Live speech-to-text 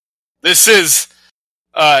This is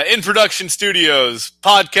InproductionStudios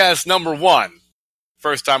podcast number 1.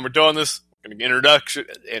 First time we're doing this. We're going to introduction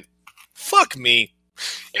and fuck me.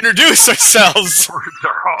 Introduce ourselves. Words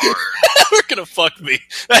are hard. We're going to fuck me.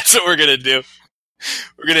 That's what we're going to do.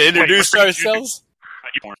 We're going to introduce ourselves.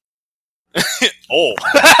 Oh.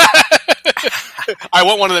 I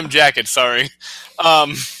want one of them jackets, sorry.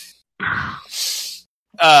 I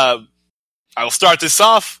will start this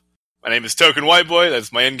off. My name is Token White Boy.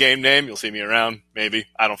 That's my in-game name. You'll see me around, maybe.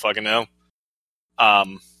 I don't fucking know.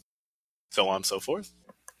 So on and so forth.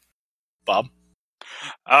 Bob?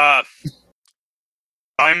 I'm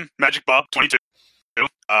Magic Bob 22.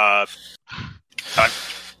 I've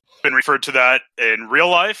been referred to that in real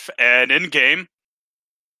life and in-game.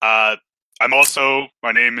 My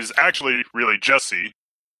name is actually really Jesse.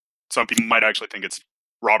 Some people might actually think it's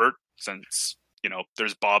Robert, since,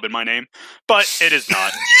 there's Bob in my name. But it is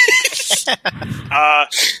not.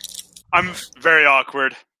 I'm very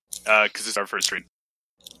awkward, because it's our first stream.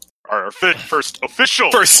 Our first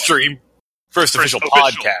official... First stream. First official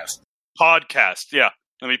podcast. Podcast, yeah.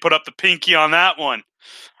 Let me put up the pinky on that one.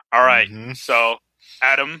 All right, So,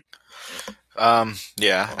 Adam.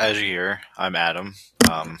 Yeah, as you hear, I'm Adam.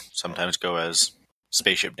 Sometimes go as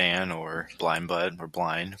Spaceship Dan or Blind Bud or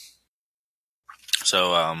Blind.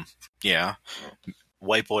 So, yeah.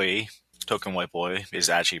 White Boy, Token White Boy, is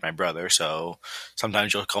actually my brother, so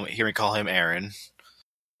sometimes you'll hear me call him Aaron.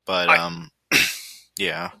 But,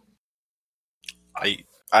 yeah.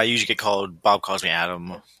 I usually get called, Bob calls me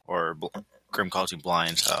Adam, or Grim calls me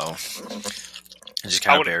Blind, so it just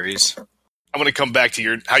kind of varies. I'm going to come back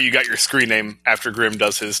to how you got your screen name after Grim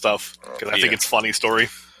does his stuff, because I think it's a funny story.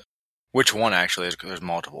 Which one, actually? Because there's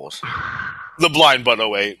multiples. The Blind Bud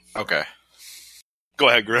 08. Okay. Go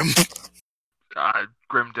ahead, Grim.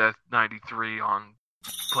 Grim Death 93 on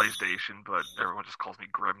PlayStation, but everyone just calls me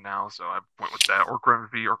Grim now, so I went with that. Or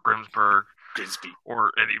Grimsby, or Grimsburg,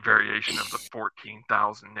 or any variation of the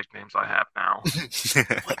 14,000 nicknames I have now.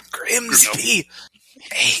 What Grimsby?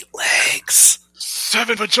 8 legs.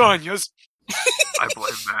 7 vaginas. I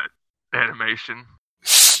blame that animation.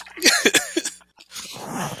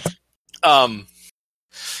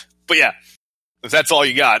 But yeah, if that's all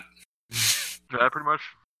you got. Yeah, pretty much.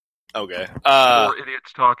 Okay. More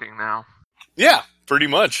idiots talking now. Yeah, pretty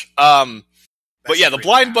much. But yeah, the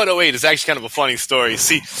Blind Bud 08 is actually kind of a funny story.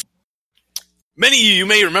 See, many of you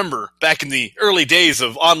may remember back in the early days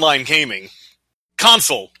of online gaming,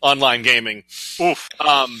 console online gaming. Oof.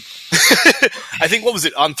 I think, what was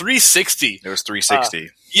it, on 360? It was 360.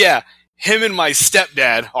 Yeah, him and my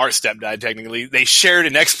stepdad, our stepdad technically, they shared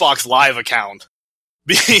an Xbox Live account.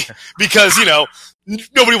 Because,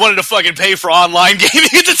 nobody wanted to fucking pay for online gaming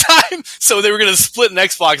at the time, so they were going to split an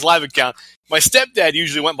Xbox Live account. My stepdad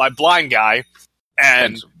usually went by Blind Guy,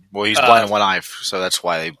 and... Well, he's blind in one eye, so that's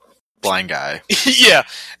why Blind Guy. Yeah,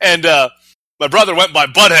 and my brother went by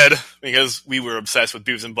Butthead, because we were obsessed with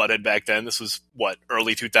Beavis and Butthead back then. This was,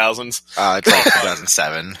 early 2000s? It's like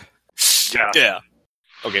 2007. Yeah.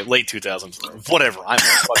 Okay, late 2000s. Whatever, I'm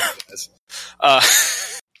fucking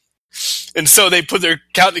guys. And so they put their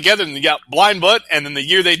account together, and they got Blind Butt, and then the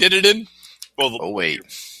year they did it in... Well, oh, wait.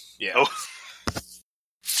 Yeah. Oh.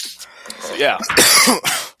 So, yeah.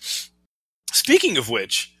 Speaking of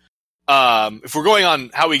which, if we're going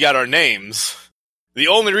on how we got our names, the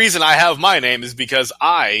only reason I have my name is because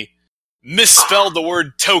I misspelled the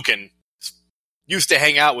word token. Used to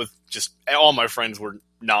hang out with all my friends were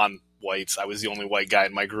non-whites. I was the only white guy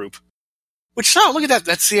in my group. Which, no, look at that.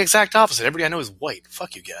 That's the exact opposite. Everybody I know is white.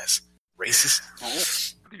 Fuck you guys. Racist.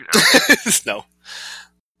 No.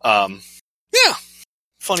 Yeah.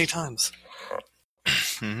 Funny times.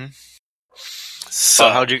 Mm-hmm. So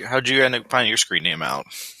how'd you end up finding your screen name out?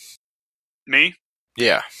 Me?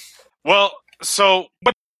 Yeah. Well, so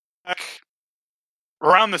back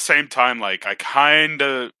around the same time, I kind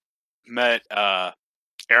of met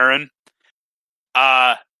Aaron.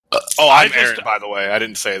 I'm Aaron, by the way. I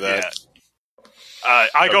didn't say that. Yeah.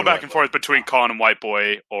 I go back and forth between calling him White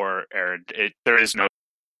Boy or Aaron. It's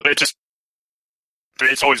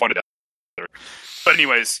always one or the other. But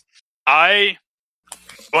anyways,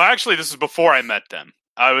 actually, this is before I met them.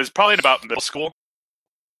 I was probably in about middle school,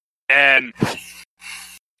 and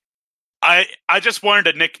I just wanted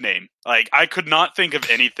a nickname. I could not think of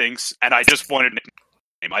anything, and I just wanted a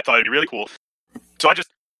nickname. I thought it'd be really cool. So I just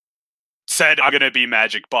said, I'm going to be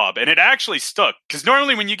Magic Bob. And it actually stuck, because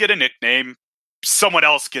normally when you get a nickname, someone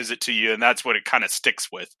else gives it to you, and that's what it kind of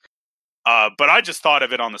sticks with. But I just thought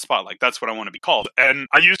of it on the spot, that's what I want to be called. And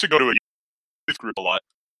I used to go to a youth group a lot,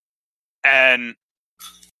 and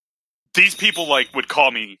these people would call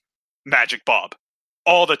me Magic Bob.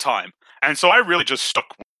 all the time. And so I really just stuck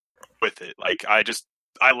with it. Like, I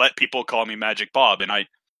let people call me Magic Bob, and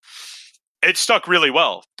it stuck really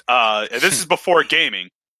well. This is before gaming.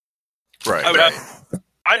 Right.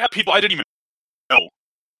 I'd have people I didn't even know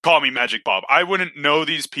call me Magic Bob. I wouldn't know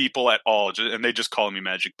these people at all, and they just call me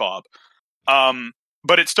Magic Bob.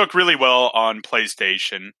 But it stuck really well on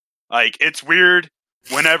PlayStation. Like, it's weird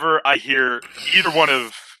whenever I hear either one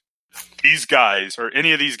of these guys or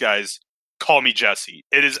any of these guys call me Jesse.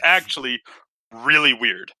 It is actually really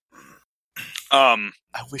weird.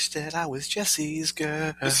 I wish that I was Jesse's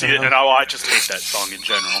girl. See, and I just hate that song in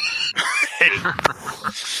general.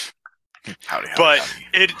 Howdy, but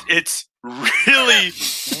it's really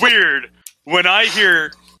weird when I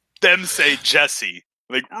hear them say Jesse.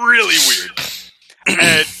 Like, really weird.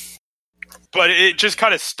 But it just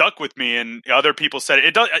kind of stuck with me, and other people said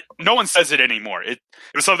it. No one says it anymore. It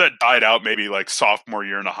was something that died out maybe like sophomore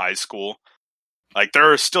year in a high school. Like,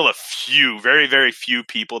 there are still a few, very, very few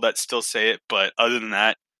people that still say it, but other than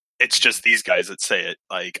that, it's just these guys that say it.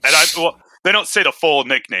 Like, and they don't say the full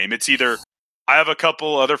nickname. It's either I have a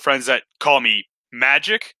couple other friends that call me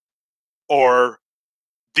Magic, or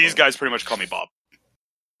these guys pretty much call me Bob.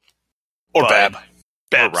 Or Bab.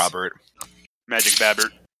 Babs. Or Robert. Magic Babbert.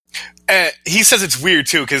 He says it's weird,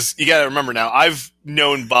 too, because you gotta remember now, I've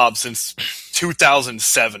known Bob since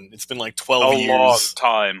 2007. It's been like 12 years. A long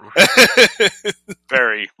time.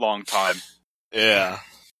 Very long time. Yeah.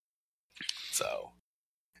 So.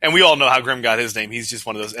 And we all know how Grim got his name. He's just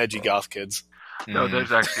one of those edgy goth kids. No,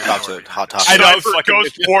 there's actually Hot topic. I know, Sniper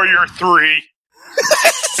Ghost Warrior 3.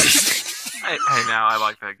 Hey, now I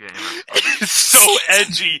like that game. It's so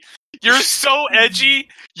edgy. You're so edgy,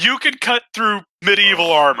 you can cut through medieval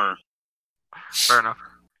armor. Fair enough.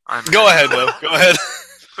 Go ahead, Will. Go ahead.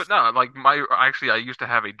 But no, like I used to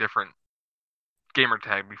have a different gamer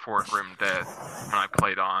tag before Grim Death when I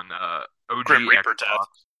played on OG Grim Reaper Xbox. tag.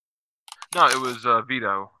 No, it was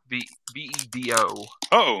Vedo. VEDO.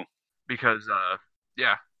 Oh. Because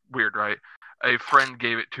yeah, weird, right? A friend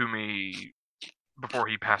gave it to me before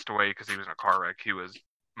he passed away because he was in a car wreck. He was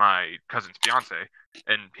my cousin's fiance,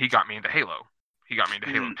 and he got me into Halo. He got me into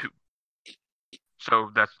Halo 2.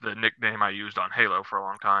 So that's the nickname I used on Halo for a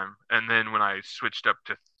long time. And then when I switched up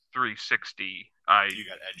to 360, You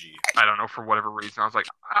got edgy. I don't know, for whatever reason, I was like,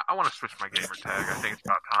 I want to switch my gamer tag. I think it's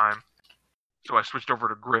about time. So I switched over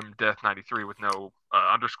to Grim Death 93 with no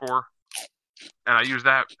underscore, and I used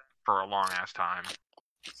that for a long ass time.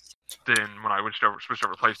 Then when I switched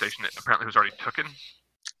over to PlayStation, it apparently was already taken,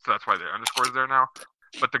 so that's why the underscore is there now.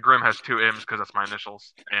 But the Grim has two M's because that's my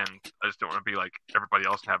initials, and I just don't want to be like everybody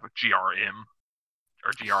else and have a GRM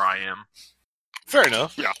or GRIM. Fair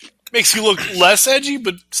enough. Yeah. Makes you look less edgy,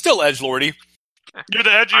 but still edgelordy. You're the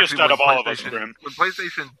edgiest Actually, out of when all of us, PlayStation- Grim. When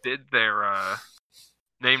PlayStation did their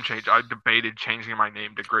name change, I debated changing my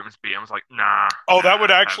name to Grimsby. I was like, nah. Oh, that would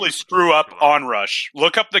nah, actually that's screw up too long. Onrush.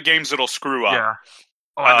 Look up the games that'll screw up. Yeah.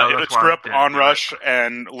 Oh, I know, It'll that's why screw I up didn't do Onrush it.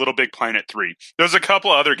 and Little Big Planet 3. There's a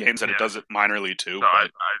couple other games that it Yeah. does it minorly too. So I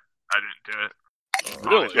didn't do it.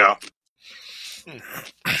 Really? Yeah. I Like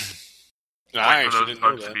for actually those didn't know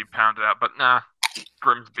bugs to that. be pounded out, but nah.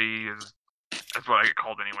 Grimsby that's what I get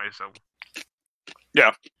called anyway, so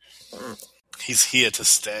He's here to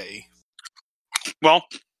stay. Well,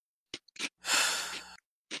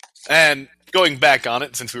 And going back on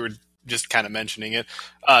it, since we were just kind of mentioning it,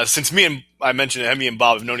 since me and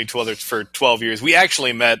Bob have known each other for 12 years, we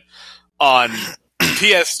actually met on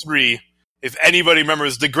PS3. If anybody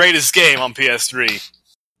remembers the greatest game on PS3,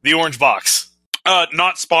 the Orange Box.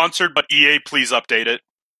 not sponsored, but EA, please update it.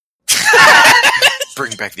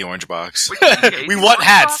 Bring back the orange box. We want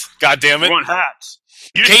hats. God damn We it! want hats.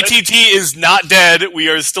 KTT is not dead. We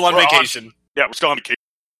are still on We're on- vacation. Yeah, we're still on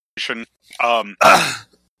vacation.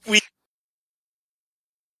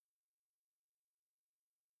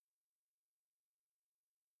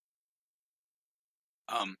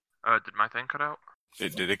 did my thing cut out?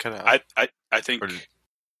 Did it cut out? I think Or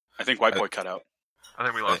did- White Boy cut out. I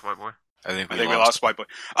think we lost White Boy. I think I think we lost White Boy.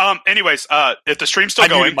 Anyways, if the stream's still I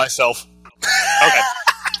muted going, myself. okay.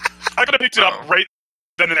 I'm gonna pick it up right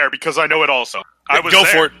then and there because I know it also. I was Go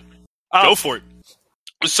there. for it. Um, Go for it.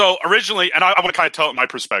 So originally, and I want to kind of tell it my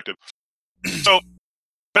perspective. So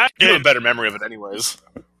back You have in, a better memory of it, anyways.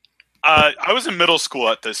 I was in middle school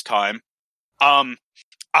at this time.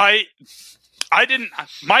 I didn't.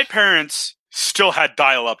 My parents still had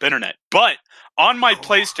dial-up internet, but on my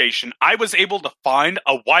PlayStation, I was able to find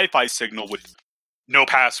a Wi-Fi signal with no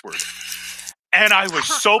password, and I was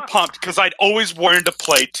so pumped because I'd always wanted to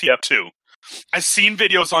play TF2. I've seen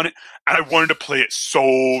videos on it, and I wanted to play it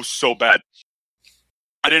so bad.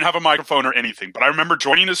 I didn't have a microphone or anything, but I remember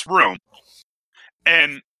joining this room,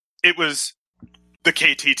 and it was the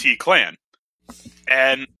KTT clan.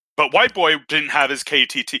 But White Boy didn't have his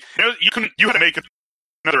KTT. You had to make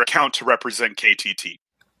another account to represent KTT,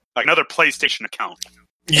 like another PlayStation account.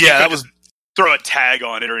 Yeah, that was throw a tag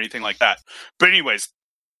on it or anything like that. But anyways,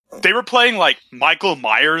 they were playing like Michael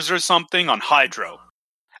Myers or something on Hydro,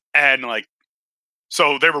 and like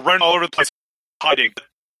so they were running all over the place hiding.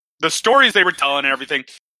 The stories they were telling and everything,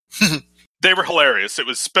 they were hilarious. It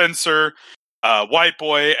was Spencer, White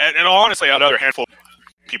Boy, and honestly, another handful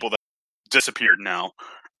of people that disappeared now.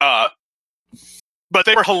 But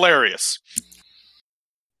they were hilarious.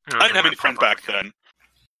 I didn't have any friends back then,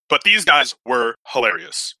 but these guys were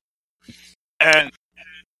hilarious. And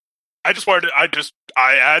I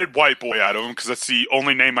added White Boy out of them because that's the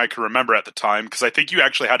only name I can remember at the time, because I think you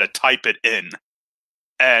actually had to type it in.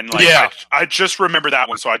 And like, yeah. I just remember that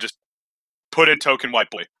one, so I just put in token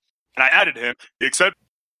White Boy. And I added him. He accepted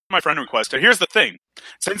my friend request. And here's the thing.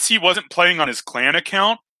 Since he wasn't playing on his clan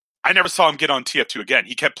account, I never saw him get on TF2 again.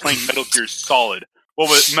 He kept playing Metal Gear Solid.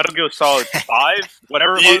 What was it? Metal Gear Solid 5?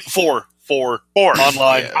 Whatever it was? 4.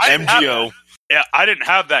 Online. Yeah. MGO. Yeah, I didn't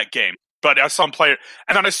have that game. But I saw him play it.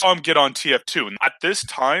 And then I saw him get on TF2. And at this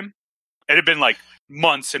time, it had been like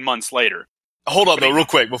months and months later. Hold on, though, real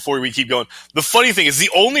quick, before we keep going. The funny thing is,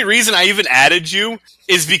 the only reason I even added you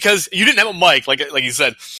is because you didn't have a mic, like you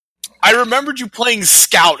said. I remembered you playing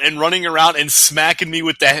Scout and running around and smacking me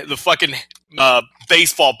with the fucking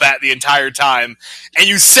baseball bat the entire time. And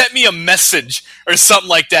you sent me a message or something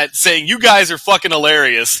like that saying, you guys are fucking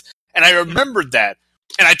hilarious. And I remembered that.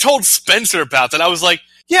 And I told Spencer about that. I was like,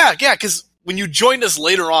 yeah, because when you joined us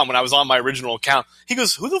later on, when I was on my original account, he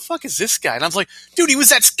goes, who the fuck is this guy? And I was like, dude, he was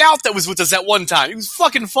that Scout that was with us at one time. He was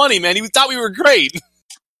fucking funny, man. He thought we were great.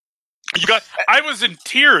 I was in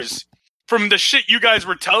tears from the shit you guys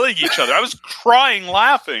were telling each other. I was crying,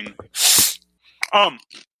 laughing.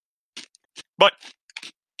 But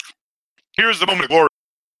here's the moment of glory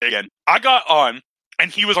again. I got on, and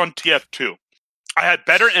he was on TF2. I had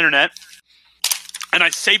better internet, and I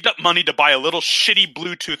saved up money to buy a little shitty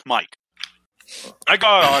Bluetooth mic. I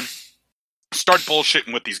got on, started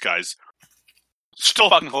bullshitting with these guys. Still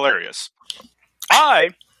fucking hilarious.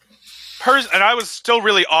 And I was still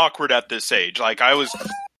really awkward at this age. Like, I was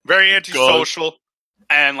very antisocial,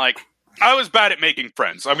 and like, I was bad at making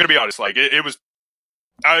friends. I'm gonna be honest. Like, it was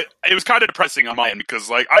kind of depressing on my end because,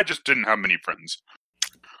 like, I just didn't have many friends.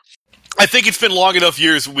 I think it's been long enough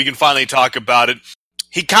years we can finally talk about it.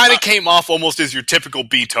 He kind of came off almost as your typical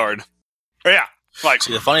B-tard. Yeah. Like,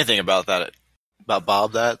 see, the funny thing about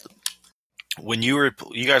Bob, that when you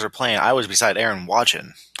guys were playing, I was beside Aaron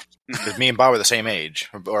watching, because me and Bob were the same age,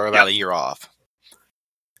 or about a year off.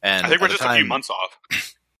 And I think we're just a few months off.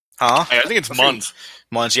 Huh? I think it's months.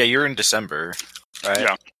 Months, yeah, you're in December,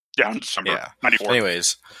 right? Yeah, in December, yeah. 94.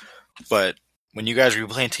 Anyways, but when you guys were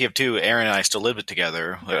playing TF2, Aaron and I still lived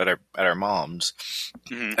together at our mom's,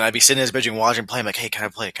 and I'd be sitting in his bedroom watching, playing, like, hey, can I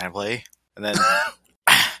play? And then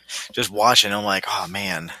just watching, I'm like, oh,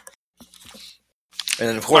 man. And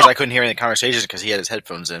then, of course, I couldn't hear any conversations because he had his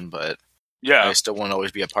headphones in, but yeah, I still want to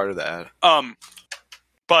always be a part of that.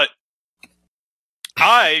 But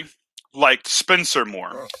I liked Spencer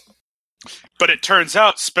more. But it turns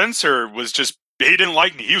out Spencer was just, he didn't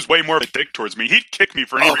like me. He was way more of a dick towards me. He'd kick me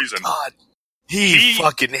for any reason. God. He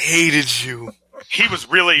fucking hated you. He was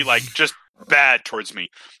really, like, just bad towards me.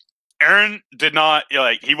 Aaron did not,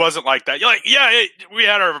 like, he wasn't like that. Like, yeah, we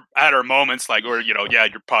had our moments, like, or, you know, yeah,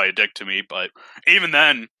 you're probably a dick to me, but even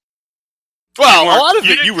then. Well, a lot of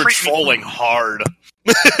it you were trolling hard.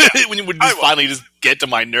 when you would just finally just get to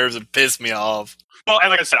my nerves and piss me off. Well,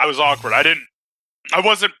 and like I said, I was awkward. I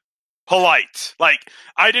wasn't polite. Like,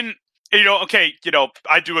 I didn't, I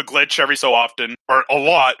do a glitch every so often, or a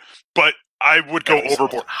lot, but I would go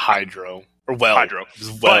overboard. Hydro. Or Hydro. It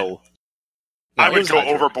was well. I would go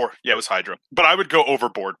overboard. Yeah, it was Hydro. But I would go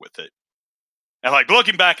overboard with it. And, like,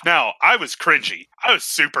 looking back now, I was cringy. I was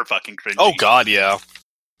super fucking cringy. Oh, God, yeah.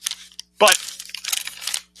 But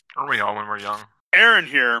aren't we all when we're young? Aaron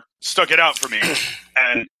here stuck it out for me.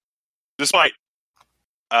 And despite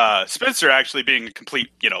Spencer actually being a complete,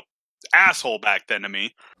 asshole back then to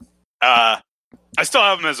me, I still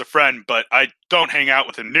have him as a friend, but I don't hang out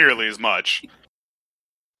with him nearly as much.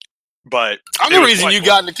 But I'm the reason you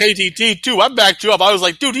got into KTT, too. I backed you up. I was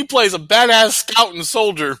like, dude, he plays a badass scout and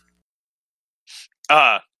soldier.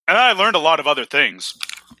 And I learned a lot of other things.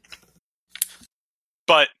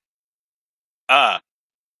 But, I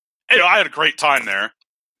had a great time there.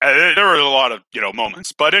 There were a lot of,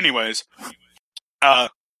 moments. But anyways, but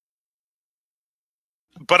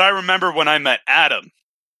I remember when I met Adam,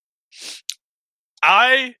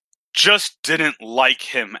 I just didn't like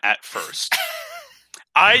him at first.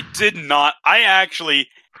 I did not. I actually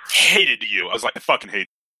hated you. I was like, I fucking hate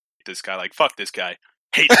this guy. Like, fuck this guy.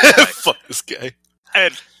 Hate this guy. Fuck this guy.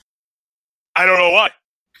 And I don't know why.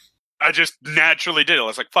 I just naturally did it. I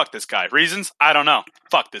was like, fuck this guy. Reasons? I don't know.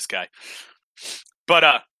 Fuck this guy.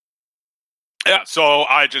 But, yeah, so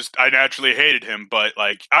I naturally hated him, but,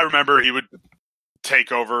 like, I remember he would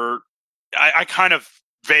take over. I kind of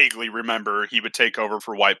vaguely remember he would take over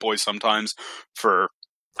for White Boy sometimes for,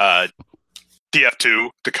 DF2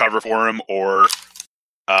 to cover for him, or,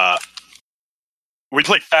 we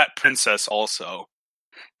played Fat Princess also.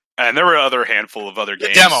 And there were other handful of other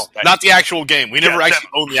games. Demo, not the actual game. We never actually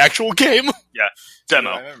owned the actual game. Yeah,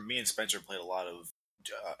 demo. I remember me and Spencer played a lot of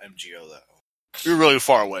MGO, though. We were really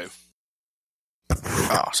far away.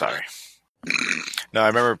 Oh, sorry. No, I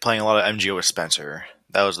remember playing a lot of MGO with Spencer.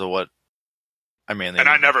 That was and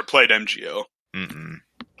I never played MGO. Mm-mm.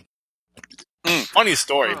 Funny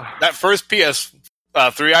story. That first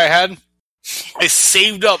PS3 I had, I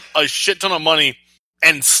saved up a shit ton of money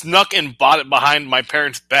and snuck and bought it behind my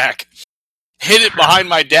parents' back. Hid it behind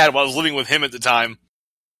my dad while I was living with him at the time.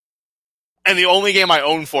 And the only game I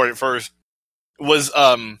owned for it at first was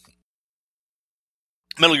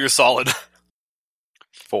Metal Gear Solid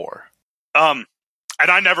 4. And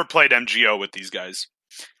I never played MGO with these guys.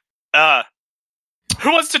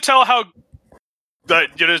 Who wants to tell how...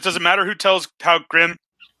 does it matter who tells how Grim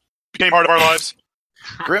became part of our lives?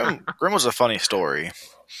 Grim was a funny story.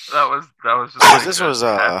 That was just This was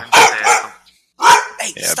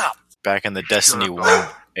Hey, stop! Back in the Destiny 1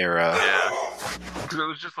 era. Yeah. Because it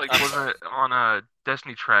was just like, wasn't it on a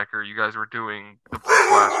Destiny tracker, you guys were doing the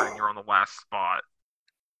blaster and you were on the last spot.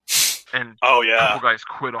 And Oh, yeah. a couple guys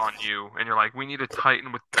quit on you, and you're like, we need a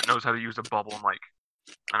Titan that knows how to use a bubble. I'm like,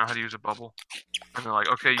 I know how to use a bubble. And they're like,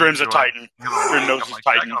 okay. Grim's a Titan. Grim knows his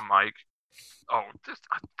Titan. I'm like, oh,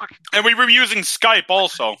 I fucking... And we were using Skype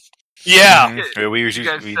also. Yeah. Mm-hmm.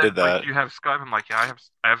 We did that. Like, you have Skype? I'm like, yeah, I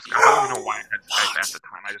have Skype. I don't even know why I had Skype at the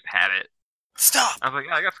time. I just had it. Stop! I was like,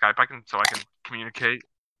 yeah, I got Skype. I can communicate.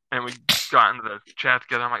 And we got into the chat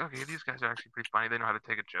together. I'm like, okay, these guys are actually pretty funny. They know how to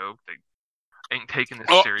take a joke. They ain't taking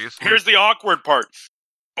this seriously. Here's the awkward part.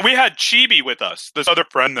 We had Chibi with us, this other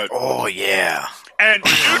friend that... Oh, yeah. And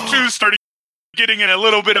you two started getting in a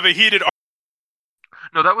little bit of a heated...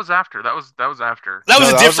 No, that was after. That was after. That was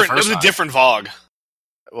No, a that was the different. It first was a time. different VOG.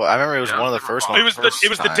 Well, I remember it was one of the first ones. It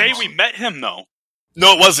was the day we met him, though.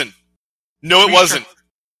 No, it wasn't. No, it wasn't.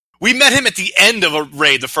 We met him at the end of a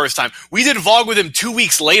raid the first time. We did VOG with him 2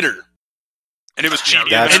 weeks later. And it was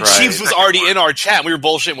Chibi. That's and right. Chiefs was already in our chat. We were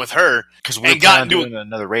bullshitting with her. Because we got doing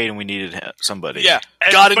another raid and we needed somebody. Yeah.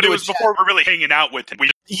 But it was before we were really hanging out with him.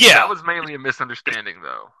 That was mainly a misunderstanding,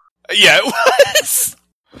 though. Yeah, it was.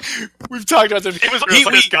 We've talked about this. It was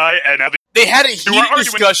this guy, and they had a heated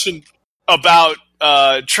discussion about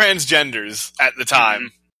transgenders at the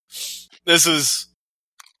time. Mm-hmm. This was...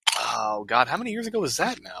 Oh, God. How many years ago was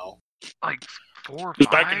that now? Like 4 or 5?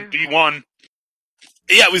 Back in D1.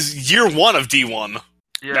 Yeah, it was year 1 of D1.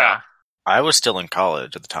 Yeah. I was still in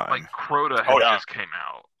college at the time. Like, Crota had just came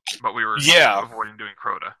out. But we were avoiding doing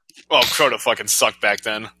Crota. Well, Crota fucking sucked back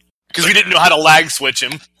then. Because we didn't know how to lag switch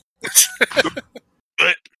him.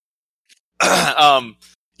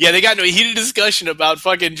 Yeah, they got into a heated discussion about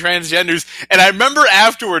fucking transgenders. And I remember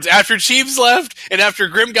afterwards, after Chiefs left, and after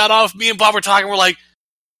Grim got off, me and Bob were talking, we're like,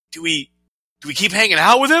 do we keep hanging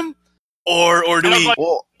out with him? Or do we... Like,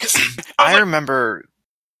 well, I remember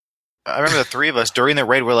the three of us during the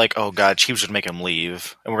raid were like, oh god, Chiefs would make him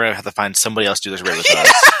leave, and we're gonna have to find somebody else to do this raid with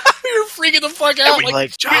us. We were freaking the fuck out. We were.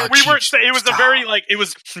 It was a very like. It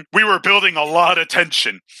was. We were building a lot of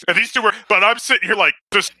tension, and these two were. But I'm sitting here like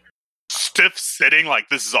just stiff sitting, like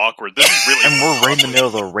this is awkward. This is really. And we're right in the middle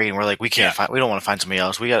of the raid, and we're like, we can't find. We don't want to find somebody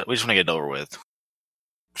else. We just want to get it over with.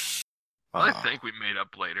 I think we made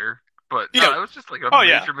up later. But Yeah. no, it was just like a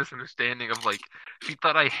major misunderstanding of like, she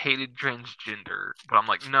thought I hated transgender, but I'm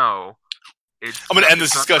like, no. I'm going to end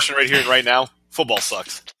this discussion right here and right now. Football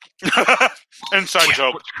sucks. Inside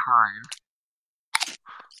joke. Which kind?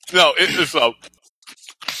 No, it's a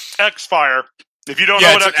X-Fire. If you don't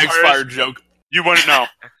know what it's an X-Fire X-Fire is, joke. you wouldn't know.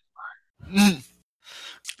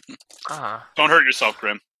 Don't hurt yourself,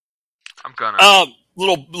 Grim. I'm gonna.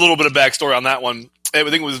 Little bit of backstory on that one. I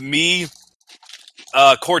think it was me,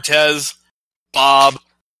 Cortez, Bob,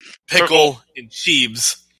 Pickle, and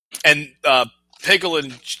Cheebs. And Pickle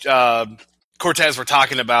and Cortez were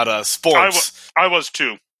talking about sports. I was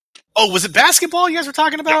too. Oh, was it basketball you guys were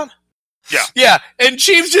talking about? Yeah. Yeah, and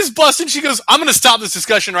Cheebs just busted. She goes, I'm going to stop this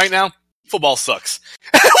discussion right now. football sucks.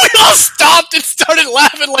 We all stopped and started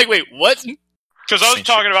laughing like, wait, what? Because I was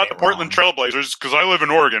talking about the Portland Trailblazers, because I live in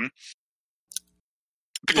Oregon.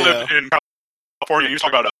 People live in California. You talk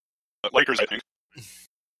about Lakers, I think.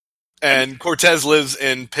 And Cortez lives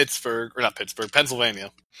in Pittsburgh, or not Pittsburgh,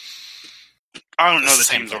 Pennsylvania. I don't know the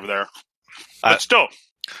teams over there. But still,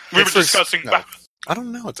 we were discussing... No, I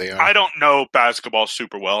don't know what they are. I don't know basketball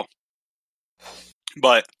super well.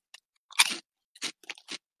 But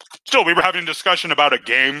still, we were having a discussion about a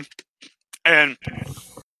game. And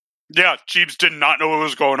yeah, Jeeves did not know what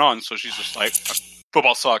was going on. So she's just like,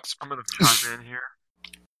 football sucks. I'm going to chime in here.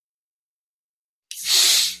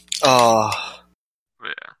 Oh.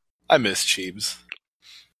 Yeah. I miss Cheebs.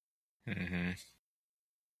 Mm-hmm.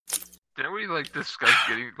 Didn't we discuss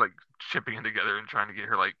getting shipping it together and trying to get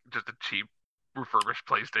her just a cheap refurbished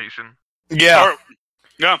PlayStation? Yeah.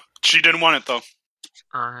 Yeah, she didn't want it though.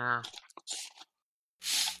 Yeah.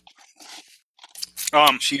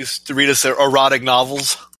 She used to read us their erotic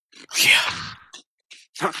novels.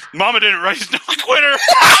 Yeah. Mama didn't raise no quitter.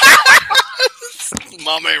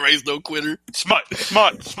 Mama ain't raised no quitter. Smut.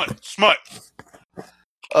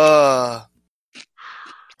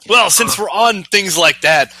 Well, since we're on things like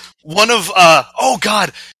that, one of oh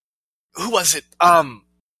god, who was it? Oh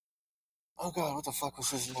god, what the fuck was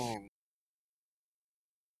his name?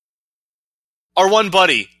 Our one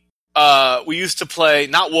buddy. We used to play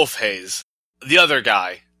not Wolf Haze, the other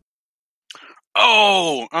guy.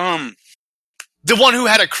 Oh, the one who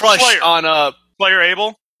had a crush Slayer. on Player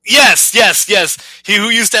Abel. Yes. He who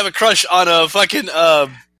used to have a crush on a fucking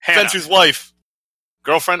Spencer's wife,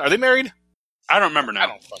 girlfriend. Are they married? I don't remember now. I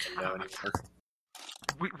don't fucking know anymore.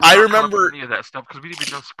 I remember any of that stuff because we didn't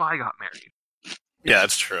even know Spy got married. Yeah,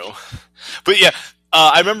 that's true. But yeah,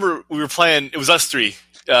 I remember we were playing. It was us three,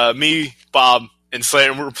 me, Bob, and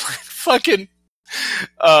Slayer, and we were playing fucking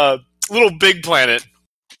Little Big Planet.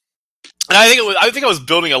 And I think I was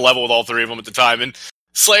building a level with all three of them at the time, and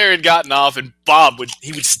Slayer had gotten off, and Bob would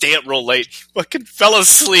stay up real late. He fucking fell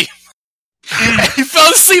asleep. He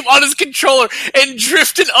fell asleep on his controller and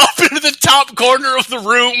drifted up into the top corner of the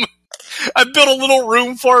room. I built a little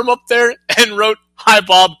room for him up there and wrote, "Hi,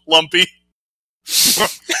 Bob, Lumpy."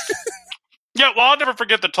 Yeah, well, I'll never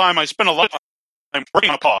forget the time I spent a lot of time working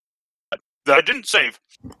on a pod that I didn't save.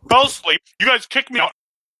 Fell asleep. You guys kicked me out.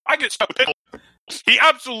 I get stuck with Pickle. He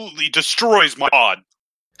absolutely destroys my pod.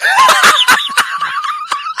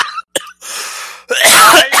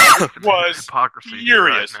 I was hypocrisy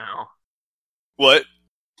furious. right now. What?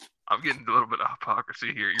 I'm getting a little bit of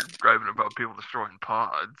hypocrisy here. You're griping about people destroying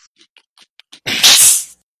pods.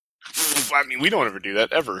 I mean, we don't ever do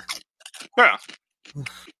that, ever. Yeah.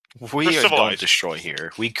 We don't destroy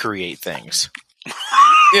here. We create things.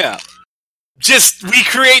 Yeah. Just, we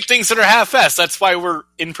create things that are half-assed. That's why we're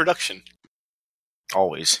in production.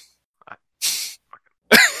 Always.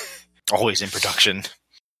 Always in production.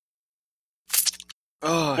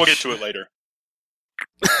 Oh, we'll get to it later.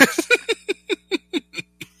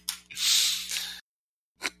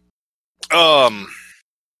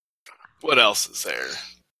 What else is there?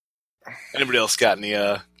 Anybody else got any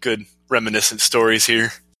good reminiscent stories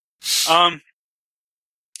here? Well,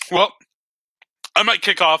 I might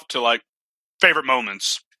kick off to favorite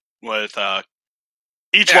moments with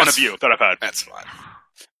each one of you that I've had. That's fine.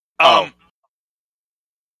 Oh,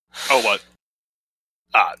 what?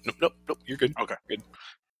 Nope. You're good. Okay, good.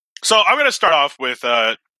 So I'm going to start off with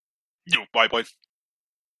you, white boy.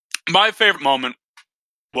 My favorite moment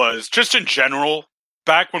was just in general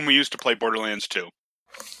back when we used to play Borderlands 2.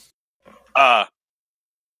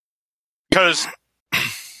 Because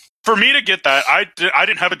for me to get that, I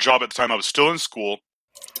didn't have a job at the time. I was still in school,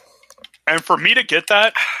 and for me to get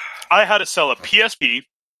that, I had to sell a PSP.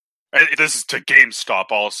 This is to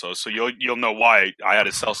GameStop also, so you'll know why I had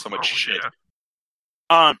to sell so much shit.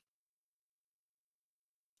 Yeah.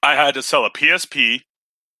 I had to sell a PSP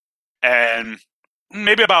and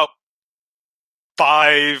maybe about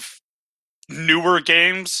 5 newer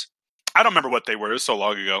games. I don't remember what they were. It was so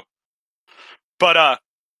long ago. But I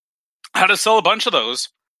had to sell a bunch of those,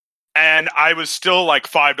 and I was still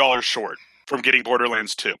 $5 short from getting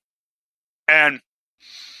Borderlands 2. And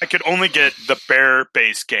I could only get the bare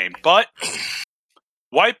base game. But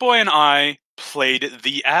White Boy and I played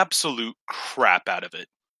the absolute crap out of it.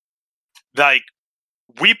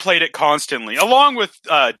 We played it constantly, along with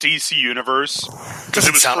DC Universe, because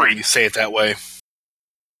it was sound free. like you say it that way.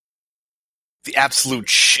 The absolute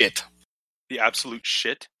shit. The absolute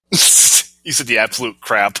shit? You said the absolute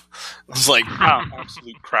crap. I was like,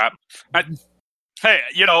 absolute crap. Hey,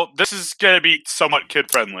 this is going to be somewhat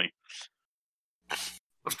kid-friendly.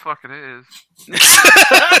 The fuck it is.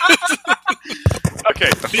 Okay,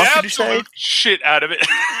 the absolute shit out of it.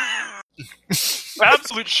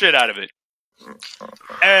 Absolute shit out of it.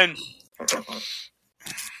 And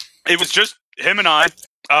it was just him and I.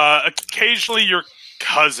 Occasionally your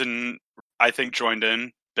cousin, I think, joined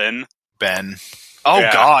in. Ben. Oh,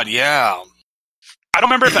 Yeah. God, yeah. I don't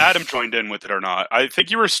remember if Adam joined in with it or not. I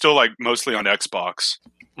think you were still, like, mostly on Xbox.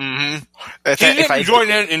 Mm-hmm. He didn't join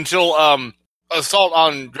in until Assault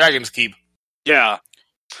on Dragon's Keep. Yeah.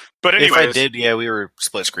 But anyways. If I did, yeah, we were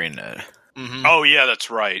split screening it. Mm-hmm. Oh, yeah, that's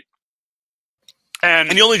right.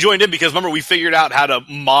 And you only joined in because, remember, we figured out how to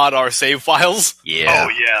mod our save files? Yeah. Oh,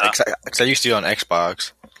 yeah. Because I used to do it on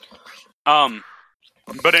Xbox.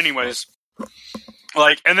 But anyways,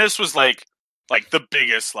 like, and this was, like the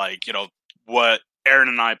biggest, like, you know, what Aaron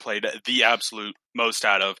and I played the absolute most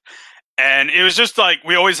out of. And it was just, like,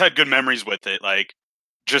 we always had good memories with it, like,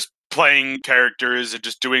 just playing characters and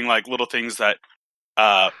just doing, like, little things that,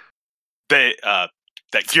 that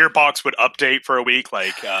Gearbox would update for a week,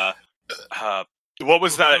 like, what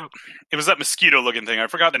was that? It was that mosquito-looking thing. I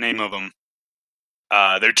forgot the name of them.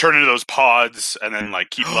 They'd turn into those pods and then,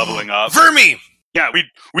 like, keep leveling up. Vermi! Yeah,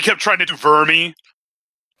 we kept trying to do Vermi.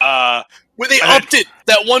 When they upped it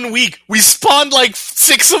that 1 week, we spawned, like,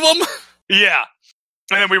 6 of them. Yeah.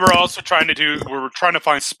 And then we were also trying to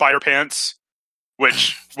find Spider Pants,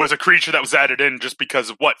 which was a creature that was added in just because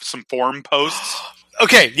of some forum posts.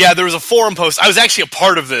 Okay, yeah, there was a forum post. I was actually a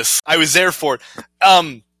part of this. I was there for it.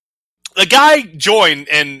 The guy joined,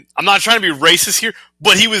 and I'm not trying to be racist here,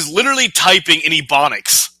 but he was literally typing in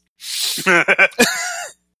Ebonics.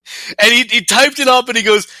 And he typed it up, and he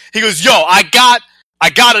goes, yo, I got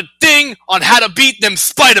a thing on how to beat them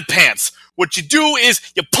spider pants. What you do is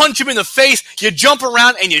you punch him in the face, you jump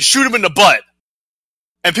around, and you shoot him in the butt.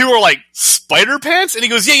 And people were like, spider pants? And he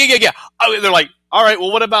goes, yeah. Oh, they're like, all right,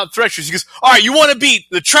 well, what about Threshers? He goes, all right, you want to beat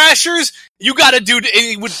the Trashers? You got to do...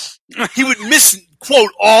 And he would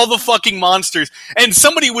misquote all the fucking monsters, and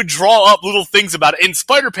somebody would draw up little things about it, and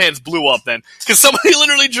Spider Pants blew up then, because somebody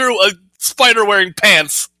literally drew a spider wearing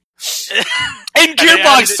pants. And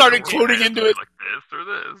Gearbox started quoting into it. Like this or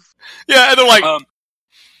this. Yeah, and they're like,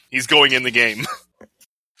 he's going in the game.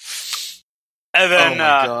 And then, oh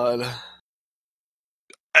my God.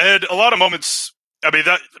 I had a lot of moments, I mean,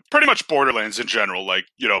 that pretty much Borderlands in general, like,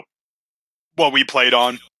 you know, what we played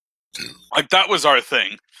on. Like, that was our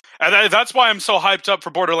thing. And that's why I'm so hyped up for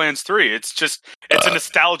Borderlands 3. It's a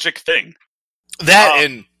nostalgic thing. That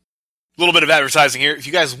and a little bit of advertising here. If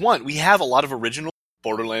you guys want, we have a lot of original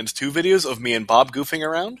Borderlands 2 videos of me and Bob goofing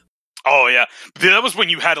around. Oh, yeah. That was when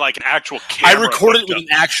you had, like, an actual camera. I recorded it with an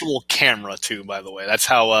actual camera, too, by the way. That's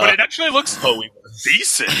how... but it actually looks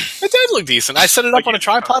decent. It did look decent. I set it up on a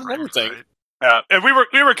tripod and everything. Yeah, and we were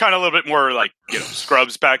kind of a little bit more, like, you know,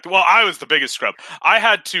 scrubs back. Well, I was the biggest scrub. I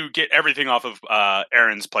had to get everything off of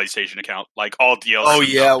Aaron's PlayStation account, like, all DLC. Oh,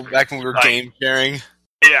 yeah, back when we were game sharing.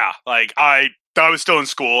 Yeah, like, I was still in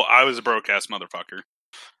school. I was a broke-ass motherfucker.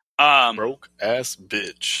 Broke-ass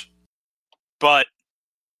bitch. But...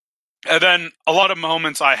 And then a lot of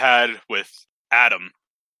moments I had with Adam.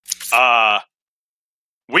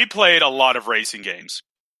 We played a lot of racing games.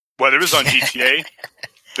 Whether it was on GTA,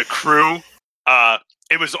 The Crew,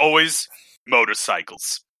 it was always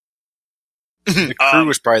motorcycles. The Crew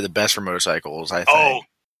was probably the best for motorcycles, I think. Oh,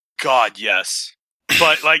 God, yes.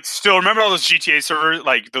 But, like, still, remember all those GTA servers,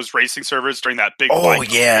 like, those racing servers during that big... Oh,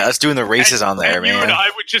 yeah, us doing the races on there, man. You and I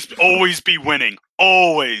would just always be winning.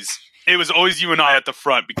 Always. It was always you and I at the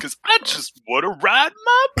front because I just want to ride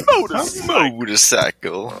my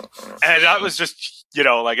motorcycle. And that was just, you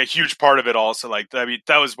know, like a huge part of it also. Like, I mean,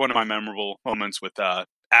 that was one of my memorable moments with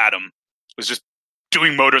Adam, was just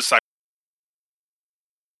doing motorcycle.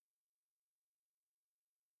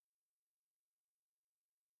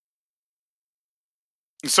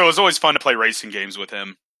 So it was always fun to play racing games with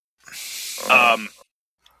him. I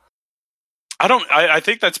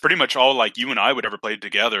think that's pretty much all, like, you and I would ever play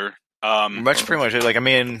together. That's pretty much it. Like, I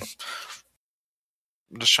mean,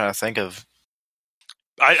 I'm just trying to think of.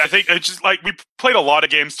 I think it's just like we played a lot of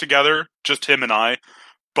games together, just him and I.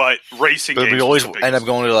 But racing games. But we always end up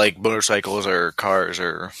going to like motorcycles or cars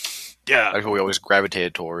or. Yeah. That's what we always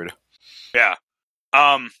gravitated toward. Yeah.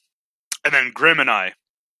 And then Grim and I.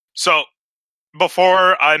 So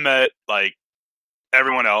before I met like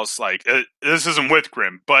everyone else, like this isn't with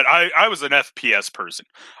Grim, but I was an FPS person.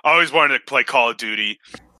 I always wanted to play Call of Duty.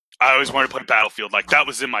 I always wanted to play Battlefield. Like, that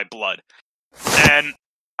was in my blood. And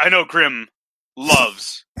I know Grim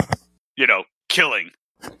loves, you know, killing.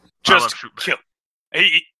 Just kill.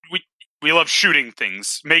 We love shooting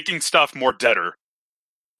things, making stuff more deader.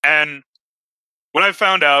 And when I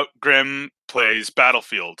found out Grim plays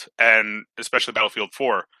Battlefield, and especially Battlefield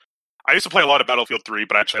 4, I used to play a lot of Battlefield 3,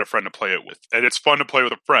 but I actually had a friend to play it with. And it's fun to play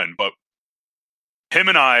with a friend, but him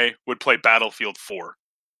and I would play Battlefield 4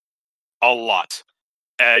 a lot.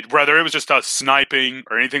 And whether it was just us sniping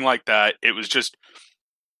or anything like that, it was just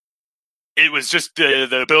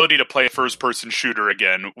the ability to play a first-person shooter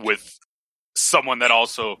again with someone that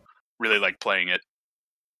also really liked playing it.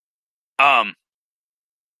 I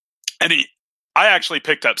actually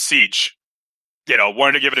picked up Siege.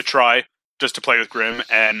 Wanted to give it a try just to play with Grim,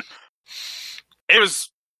 and it was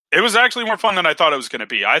actually more fun than I thought it was going to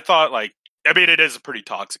be. I thought, it is a pretty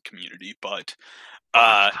toxic community, but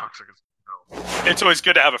Toxic as hell. it's always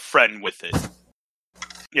good to have a friend with it.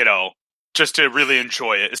 Just to really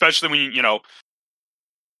enjoy it, especially when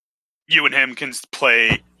you and him can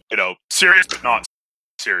play, serious but not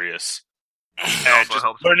serious, It and also just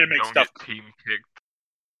helps learn when to you make don't stuff. get team kicked.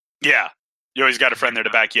 Yeah, you always got a friend there to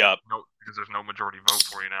back you up. No, because there's no majority vote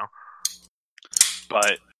for you now.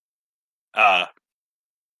 But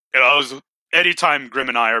anytime Grim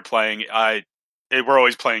and I are playing, we're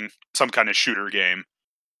always playing some kind of shooter game.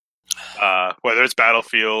 Whether it's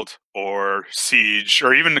Battlefield or Siege,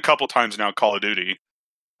 or even a couple times now Call of Duty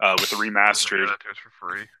with the remastered. That too is for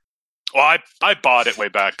free. Well, I bought it way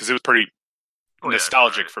back because it was pretty Oh, yeah,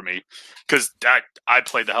 nostalgic right. for me. Because I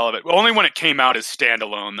played the hell of it. Only when it came out as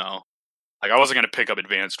standalone, though. I wasn't going to pick up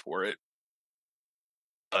Advanced for it.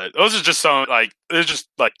 But those are just there's just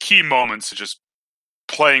key moments of just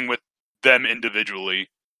playing with them individually.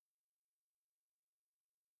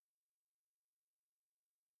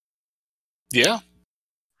 Yeah.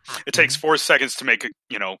 It takes 4 seconds to make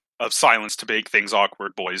of silence to make things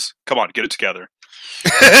awkward, boys. Come on, get it together.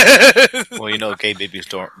 Well, gay babies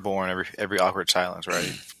born every awkward silence,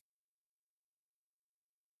 right?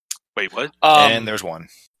 Wait, what? And there's one.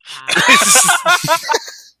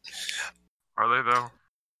 Are they though?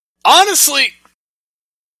 Honestly,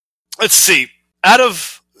 let's see.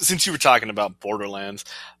 Since you were talking about Borderlands,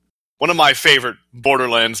 one of my favorite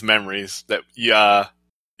Borderlands memories that you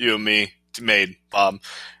and me made,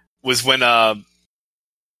 was when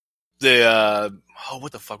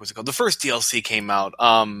what the fuck was it called? The first DLC came out,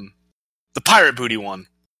 the Pirate Booty one.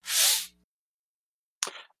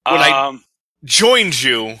 When I joined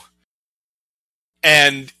you,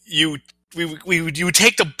 and you would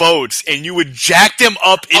take the boats and you would jack them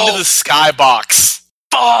up into the skybox.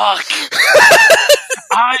 Fuck!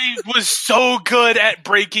 I was so good at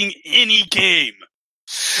breaking any game.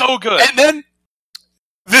 So good. And then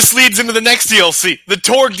this leads into the next DLC, the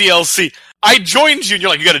Torg DLC. I joined you, and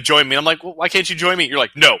you're like, you gotta join me. And I'm like, well, why can't you join me? You're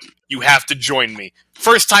like, no, you have to join me.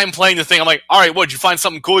 First time playing the thing, I'm like, alright, what, did you find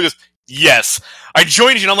something cool? He goes, yes. I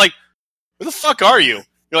joined you, and I'm like, where the fuck are you?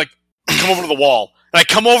 You're like, come over to the wall. And I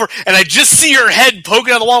come over, and I just see your head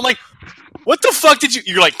poking out of the wall. I'm like, what the fuck did you...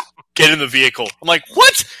 You're like, get in the vehicle. I'm like,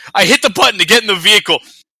 what? I hit the button to get in the vehicle.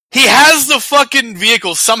 He has the fucking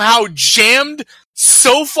vehicle somehow jammed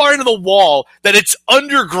so far into the wall that it's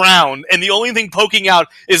underground, and the only thing poking out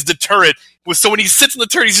is the turret. So when he sits in the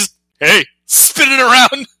turret, he's just, hey, spinning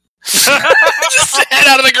around. Just head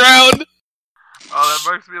out of the ground. Oh, that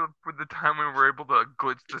reminds me of the time when we were able to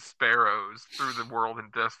glitch the sparrows through the world in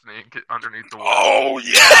Destiny and get underneath the wall. Oh,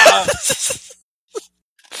 yeah!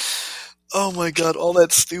 Oh my god, all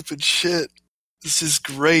that stupid shit. This is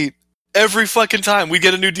great. Every fucking time we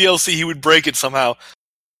get a new DLC, he would break it somehow.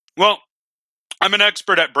 Well, I'm an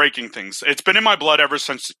expert at breaking things. It's been in my blood ever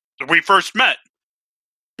since we first met.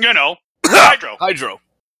 Hydro.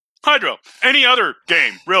 Any other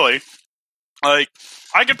game, really. I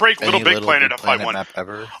could break Little Big Planet if I wanted. Map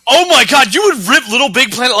ever? Oh my god, you would rip Little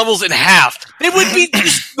Big Planet levels in half. They would be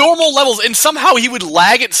just normal levels, and somehow he would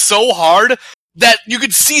lag it so hard that you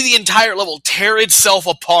could see the entire level tear itself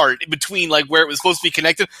apart in between, where it was supposed to be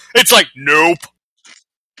connected. It's like, nope.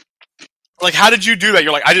 How did you do that?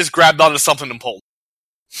 You're like, I just grabbed onto something and pulled.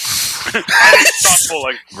 I didn't stop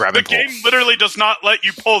pulling. Grab The and pull. game literally does not let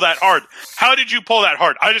you pull that hard. How did you pull that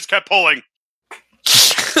hard? I just kept pulling.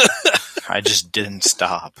 I just didn't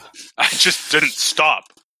stop. I just didn't stop.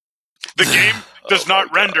 The game does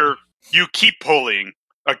not render you keep pulling.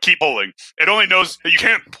 Keep pulling. It only knows that you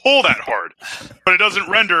can't pull that hard, but it doesn't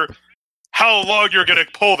render how long you're going to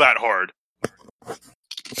pull that hard.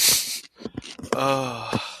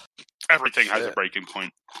 Everything has a breaking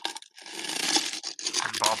point.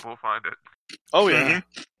 And Bob will find it. Oh yeah.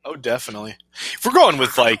 Mm-hmm. Oh, definitely. If we're going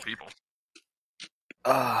with People.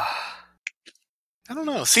 I don't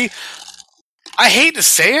know. See, I hate to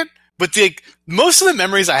say it, but most of the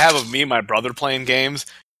memories I have of me and my brother playing games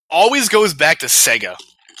always goes back to Sega.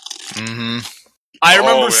 Mm-hmm. I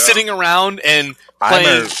remember sitting around and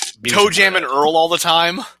playing Toe Jam and Earl all the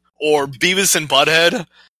time, or Beavis and Butthead.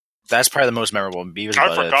 That's probably the most memorable. Beavis and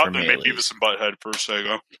Butthead. I forgot for they me, made Beavis and Butthead for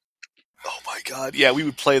Sega. Oh my god, yeah, we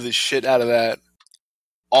would play the shit out of that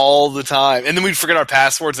all the time. And then we'd forget our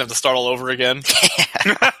passwords and have to start all over again.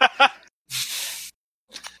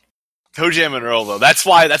 Toe Jam and Earl, though. That's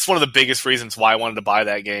one of the biggest reasons why I wanted to buy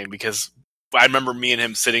that game, because I remember me and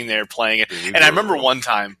him sitting there playing it. And I remember one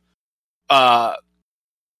time, I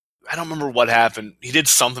don't remember what happened. He did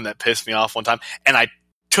something that pissed me off one time, and I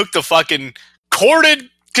took the fucking corded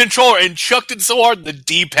controller and chucked it so hard the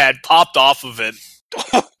D-pad popped off of it.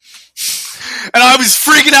 And I was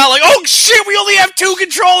freaking out like, oh shit, we only have 2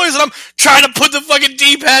 controllers, and I'm trying to put the fucking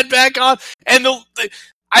D-pad back on, and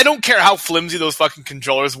I don't care how flimsy those fucking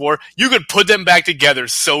controllers were, you could put them back together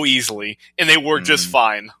so easily, and they worked just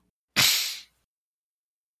fine.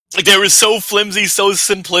 Like, they were so flimsy, so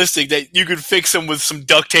simplistic, that you could fix them with some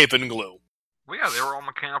duct tape and glue. Well, yeah, they were all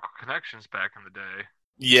mechanical connections back in the day.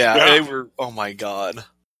 Yeah, they were, oh my god.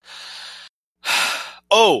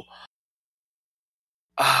 Oh!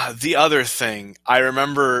 The other thing, I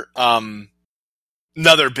remember,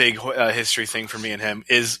 another big history thing for me and him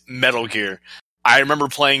is Metal Gear. I remember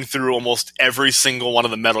playing through almost every single one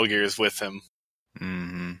of the Metal Gears with him.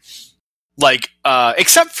 Mm-hmm. Like,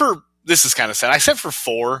 except for, this is kind of sad, except for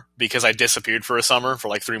 4, because I disappeared for a summer for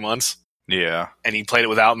like 3 months. Yeah. And he played it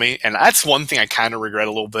without me, and that's one thing I kind of regret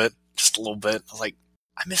a little bit. Just a little bit. I was like,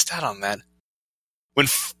 I missed out on that. When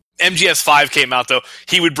MGS5 came out, though,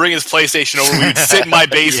 he would bring his PlayStation over, we would sit in my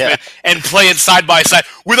basement and play it side by side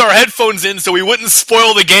with our headphones in so we wouldn't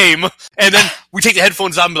spoil the game. And then we take the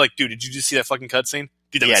headphones out and be like, dude, did you just see that fucking cutscene?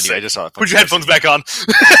 Dude, I just saw it. Put your headphones back on.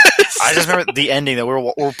 I just remember the ending, that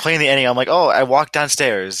we're playing the ending. I'm like, oh, I walked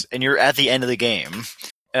downstairs, and you're at the end of the game.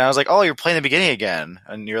 And I was like, oh, you're playing the beginning again.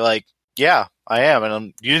 And you're like, yeah, I am.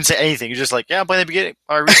 And you didn't say anything. You're just like, yeah, I'm playing the beginning.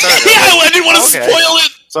 I restarted. I didn't want to spoil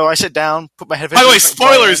it. So I sit down, put my headphones on. By the way,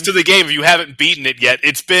 spoilers to the game if you haven't beaten it yet.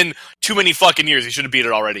 It's been too many fucking years. You should have beat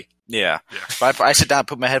it already. Yeah. But I sit down,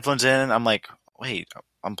 put my headphones in, I'm like, wait,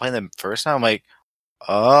 I'm playing them first now? I'm like,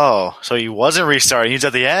 oh, so he wasn't restarting. He was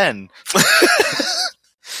at the end.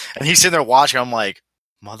 And he's sitting there watching. I'm like,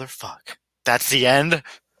 motherfuck, that's the end?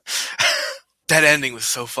 That ending was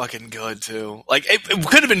so fucking good, too. Like, it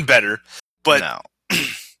could have been better, but... No.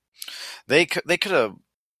 They could have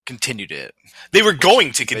continued it. They were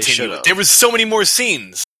going to continue it. There was so many more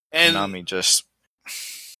scenes. And Konami just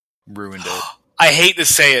ruined it. I hate to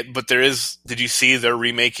say it, but there is... Did you see they're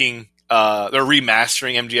remastering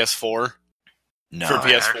MGS4? No. For Are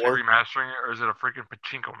they actually PS4? remastering it, or is it a freaking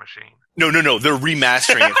pachinko machine? No. They're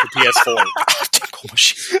remastering it for PS4. Pachinko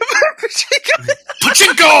machine.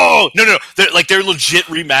 Pachinko! No. They're legit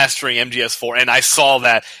remastering MGS4, and I saw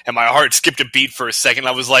that, and my heart skipped a beat for a second.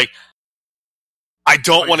 I was like, I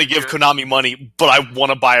don't want to give Konami money, but I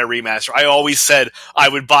want to buy a remaster. I always said I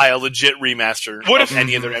would buy a legit remaster of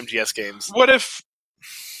any of their MGS games. What if...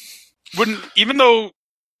 Even though...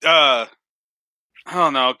 I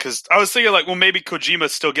don't know, because I was thinking, like, well, maybe Kojima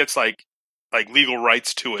still gets, like legal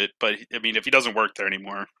rights to it, but, I mean, if he doesn't work there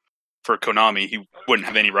anymore for Konami, he wouldn't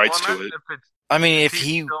have any rights to it. I mean, if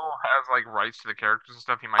he still has, like, rights to the characters and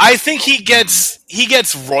stuff, he might... I think he gets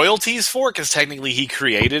royalties for it, because technically he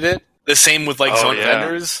created it. The same with, like, Zone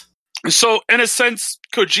vendors. So, in a sense,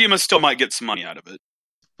 Kojima still might get some money out of it.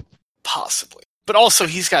 Possibly. But also,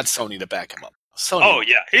 he's got Sony to back him up.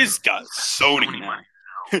 He's got Sony now.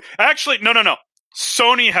 Actually, no.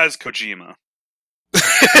 Sony has Kojima. To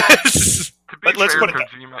be Let's fair, put it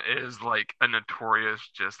Kojima is, like, a notorious,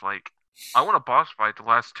 just, like, I want a boss fight the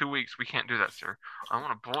last 2 weeks. We can't do that, sir. I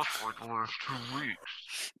want a boss fight the last 2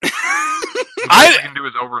 weeks. The best we can do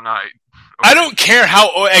is overnight. I don't care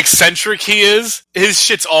how eccentric he is. His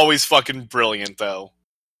shit's always fucking brilliant, though.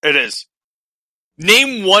 It is.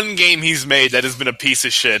 Name one game he's made that has been a piece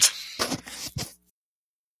of shit.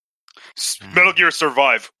 Metal Gear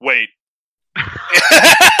Survive. Wait.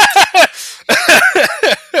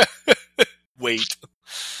 Wait.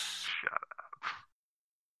 Shut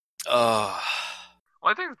up.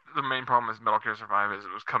 Well, I think the main problem with Metal Gear Survive is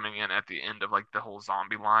it was coming in at the end of, like, the whole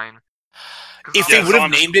zombie line. If they would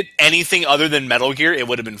have named it anything other than Metal Gear, it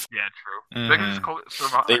would have been... Yeah, true. Mm-hmm. They could just call it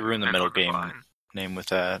Survive. They ruined the Metal Game name with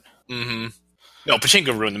that. Mm-hmm. No,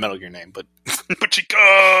 Pachinko ruined the Metal Gear name, but...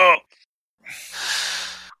 Pachinko!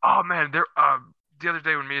 Oh, man, the other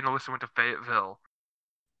day when me and Alyssa went to Fayetteville,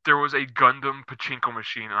 there was a Gundam Pachinko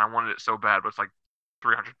machine, and I wanted it so bad, but it's like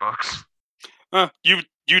 $300.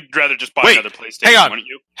 You'd rather just buy another PlayStation, wouldn't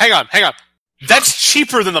you? Hang on. That's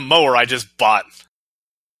cheaper than the mower I just bought.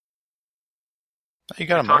 You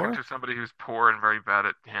got a talking mower? to somebody who's poor and very bad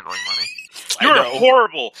at handling money. You're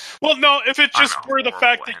horrible. Well, no, if it's just I'm a for the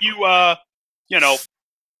fact that you,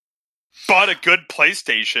 bought a good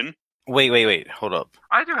PlayStation. Wait. Hold up.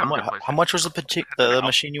 I do have a good PlayStation. How much was the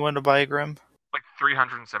machine you wanted to buy, Grim? Like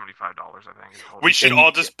 $375, I think. We should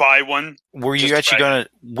all just buy one. Would you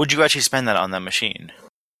actually spend that on that machine?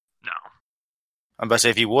 No. I'm about to say,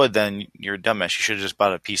 if you would, then you're a dumbass. You should have just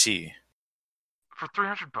bought a PC. For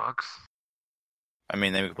 $300? I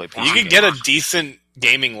mean, then we could play PC. You could get a decent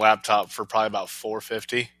gaming laptop for probably about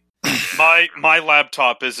 $450. My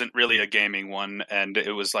laptop isn't really a gaming one, and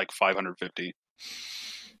it was like $550.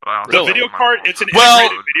 The video card, it's an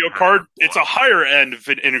integrated video card. It's a higher end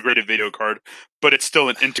integrated video card, but it's still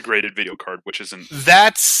an integrated video card, which isn't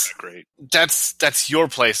great. That's your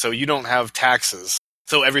place, so you don't have taxes.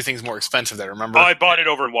 So everything's more expensive there, remember? I bought it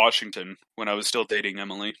over in Washington when I was still dating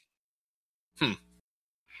Emily. And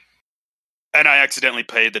I accidentally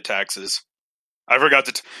paid the taxes. I forgot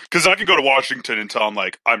to... Because I can go to Washington and tell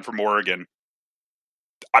them, I'm from Oregon.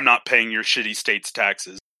 I'm not paying your shitty state's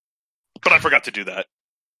taxes. But I forgot to do that.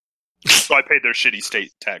 So I paid their shitty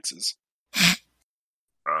state taxes.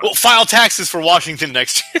 Well, file taxes for Washington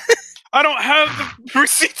next year. I don't have the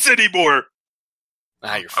receipts anymore.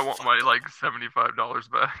 I want my,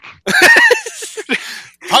 $75 back.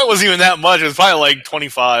 Probably wasn't even that much. It was probably $25,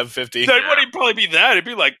 $50. It wouldn't probably be that. It'd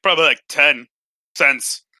be probably 10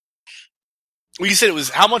 cents. Well, you said it was...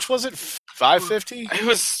 How much was it? $5.50? It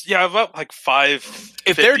was, about $5.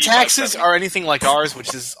 If their taxes are anything like ours,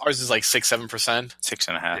 ours is 6-7%.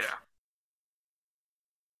 6.5. Yeah.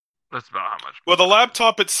 That's about how much. Well, the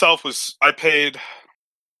laptop itself was... I paid...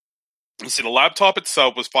 Let's see, the laptop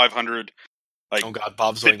itself was $500. Oh God,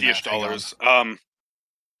 Bob's $50-ish.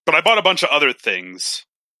 But I bought a bunch of other things.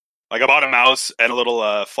 I bought a mouse and a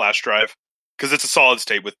little flash drive. Because it's a solid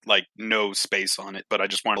state with, no space on it. But I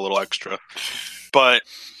just wanted a little extra. But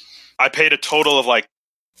I paid a total of,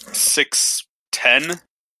 $610.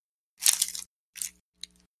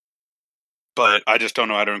 But I just don't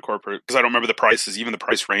know how to incorporate... Because I don't remember the prices. Even the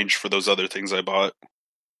price range for those other things I bought.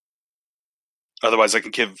 Otherwise, I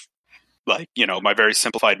can give, my very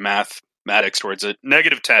simplified mathematics towards it.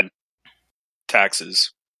 -10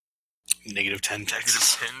 taxes. -10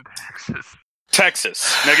 taxes. -10 taxes. Texas.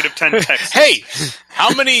 -10 Texas. Hey!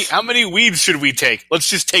 How many weeds should we take? Let's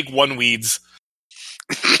just take one weeds.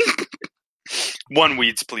 One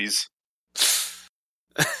weeds, please.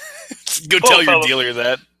 Go tell your dealer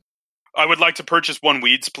that. I would like to purchase one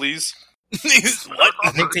weeds, please. What?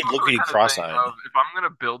 I think they look at you cross-eyed. If I'm going to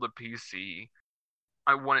build a PC,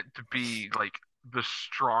 I want it to be, the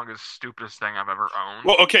strongest, stupidest thing I've ever owned.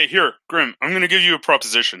 Well, okay, here, Grim, I'm going to give you a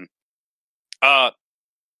proposition. I'm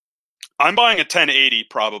buying a 1080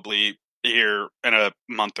 probably here in a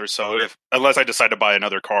month or so, unless I decide to buy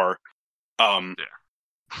another car. Unless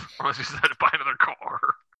you decide to buy another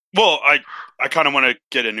car. Well, I kind of want to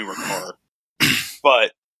get a newer car.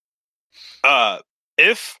 But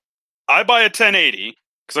if I buy a 1080,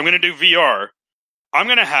 because I'm going to do VR, I'm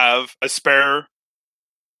going to have a spare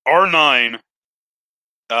R9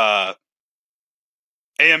 AMD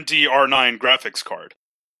R9 graphics card.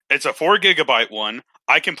 It's a 4 gigabyte one.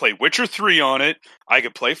 I can play Witcher 3 on it. I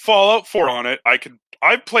can play Fallout 4 on it.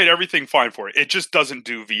 I've played everything fine for it. It just doesn't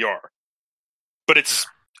do VR. But it's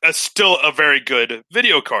still a very good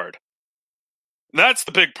video card. That's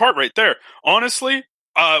the big part right there. Honestly,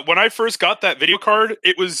 when I first got that video card,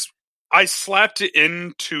 I slapped it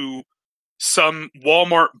into some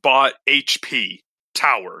Walmart bought HP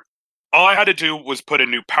tower. All I had to do was put a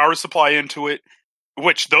new power supply into it,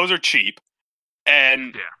 which those are cheap.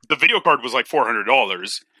 And the video card was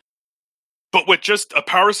 $400. But with just a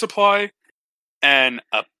power supply and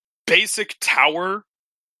a basic tower,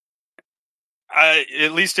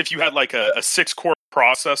 at least if you had a 6-core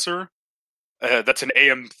processor, that's an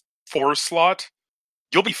AM4 slot,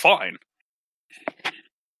 you'll be fine.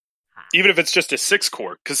 Even if it's just a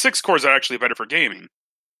 6-core, because 6 cores are actually better for gaming.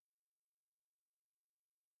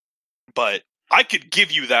 But I could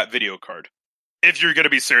give you that video card if you're going to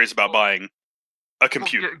be serious about buying a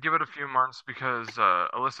computer. Well, give it a few months because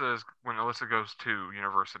when Alyssa goes to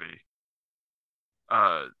university,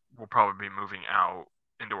 we'll probably be moving out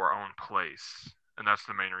into our own place, and that's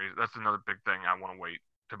the main reason. That's another big thing. I want to wait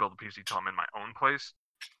to build a PC till I'm in my own place,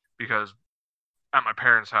 because at my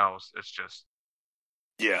parents' house, it's just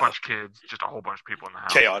a bunch of kids, just a whole bunch of people in the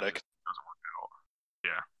house. Chaotic. It doesn't work out.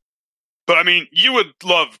 Yeah. But I mean, you would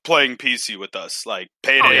love playing PC with us,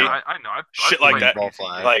 Payday. Oh, yeah, I know. Shit like that. Before,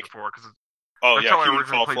 that's how I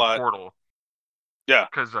originally played Portal. Yeah.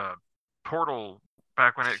 Because Portal,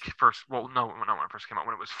 back when it first, well, no, not when it first came out,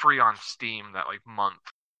 when it was free on Steam that like month,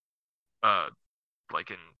 like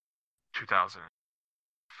in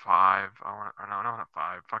 2005. No, not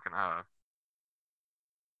 5. Fucking I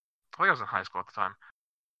think I was in high school at the time,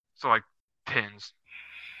 so like tens.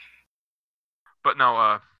 But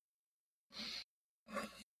no,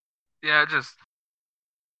 yeah,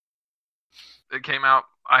 it came out.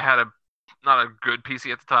 I had not a good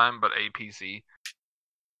PC at the time, but a PC.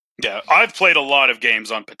 Yeah, I've played a lot of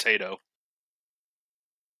games on Potato.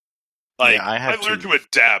 Like, Yeah, I've learned to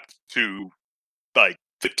adapt to, like,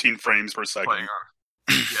 15 frames per second. Playing on.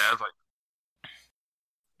 Yeah, it's like,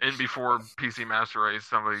 and before PC Master Race,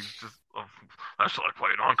 somebody just, that's like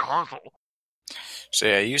playing on console. So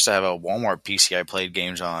yeah, I used to have a Walmart PC I played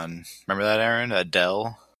games on. Remember that, Aaron? A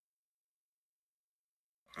Dell?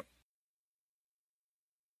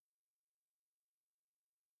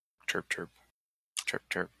 Chirp, chirp. Chirp,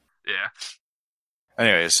 chirp. Yeah.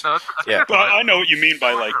 Anyways, No, yeah. Well, I know what you mean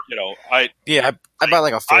by, like, you know, I bought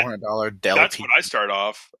like a $400 Dell that's PC. when I started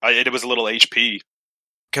off. It was a little HP.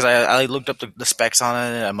 Because I looked up the specs on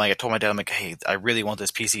it, and I told my dad, I'm like, hey, I really want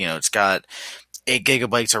this PC. You know, it's got 8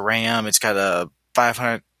 gigabytes of RAM. It's got a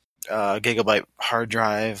 500 gigabyte hard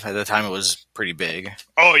drive. At the time, it was pretty big.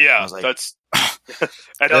 Oh, yeah. I was like, That's...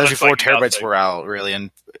 that was before terabytes were out, really,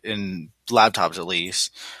 in laptops at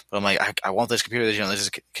least. But I'm like, I want this computer that, you know, this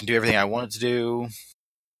can do everything I want it to do.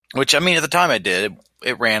 Which, I mean, at the time I did.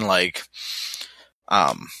 It ran like,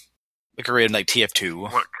 it could read like TF2.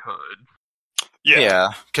 what could?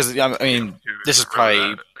 Yeah. Because, I mean, this is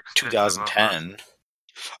probably 2010.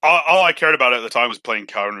 All I cared about at the time was playing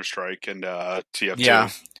Counter-Strike and TF2. Yeah,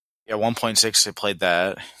 1.6, I played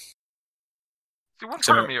that. See, one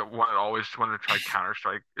part of me always wanted to try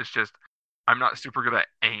Counter-Strike. It's just, I'm not super good at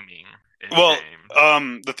aiming in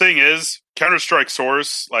games. The thing is, Counter-Strike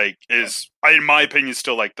Source, like, is, in my opinion,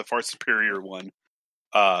 still, like, the far superior one.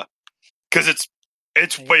 Because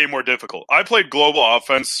it's way more difficult. I played Global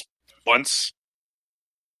Offense once,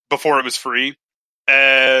 before it was free,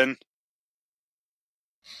 and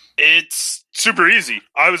it's super easy.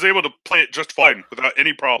 I was able to play it just fine, without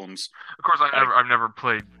any problems. Of course, I've never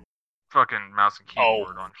played fucking mouse and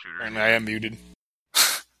keyboard on shooters. And I am muted.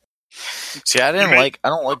 See, I don't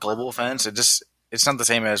like Global Offense. It's not the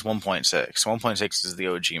same as 1.6. 1.6 is the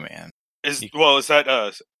OG, man. Is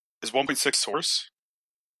 1.6 Source?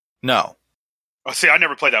 No. Oh, see, I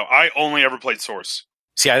never played that. I only ever played Source.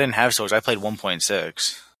 See, I didn't have Source. I played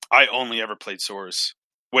 1.6. I only ever played Source,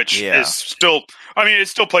 which is still... I mean, it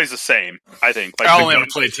still plays the same, I think. Like, I only ever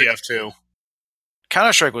played TF2.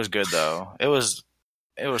 Counter-Strike was good, though. It was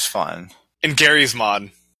fun. And Gary's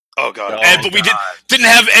mod. Oh, God. But we didn't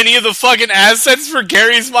have any of the fucking assets for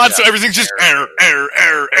Gary's mod, so everything's just error.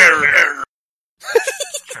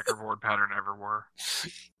 Checkerboard pattern everywhere.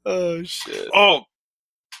 Oh, shit. Oh,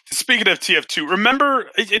 speaking of TF2,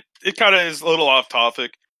 remember, it kind of is a little off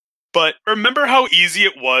topic, but remember how easy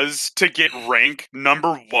it was to get rank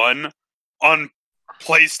number 1 on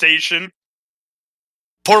PlayStation?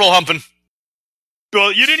 Portal humping.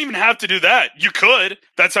 Well, you didn't even have to do that. You could.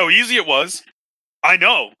 That's how easy it was. I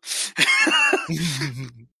know.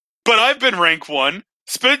 But I've been rank 1.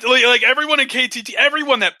 Like everyone in KTT,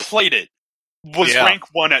 everyone that played it was rank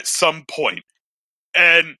 1 at some point.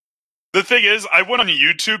 And the thing is, I went on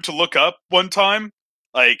YouTube to look up one time,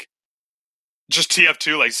 like, just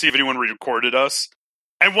TF2, like, see if anyone recorded us.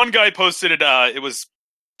 And one guy posted it, it was,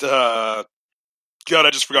 God, I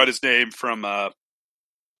just forgot his name, from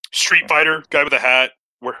Street Fighter, guy with a hat,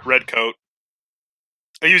 red coat.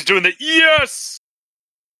 And he was doing the, yes!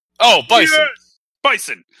 Oh, Bison. Yes!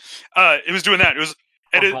 Bison. It was doing that. It was,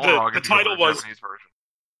 and the title was,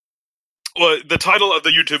 well, the title of the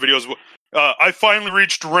YouTube video is, I finally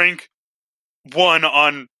reached rank 1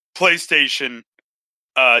 on PlayStation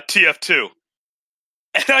TF2.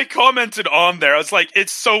 And I commented on there, I was like,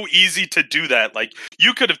 it's so easy to do that. Like,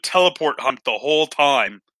 you could have teleport humped the whole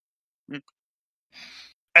time.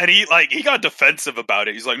 And he got defensive about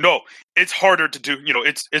it. He's like, no, it's harder to do. You know,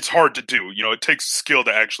 it's hard to do. You know, it takes skill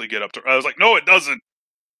to actually get up to. I was like, no, it doesn't.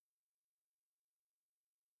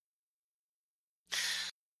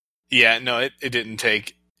 Yeah, no, it didn't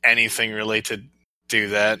take anything really to do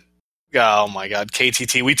that. Oh my god,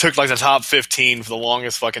 KTT. We took like the top 15 for the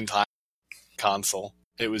longest fucking time console.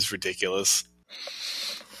 It was ridiculous.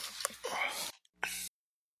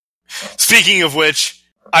 Speaking of which,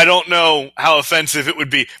 I don't know how offensive it would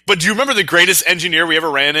be, but do you remember the greatest engineer we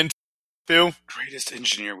ever ran into? Greatest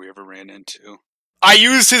engineer we ever ran into. I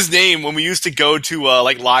used his name when we used to go to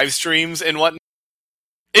like live streams and whatnot.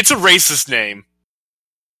 It's a racist name.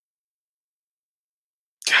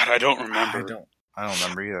 God, I don't remember. I don't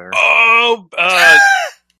remember either. Oh, I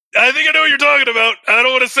think I know what you're talking about. I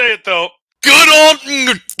don't want to say it though. Good old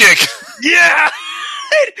Dick. Yeah,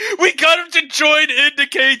 we got him to join into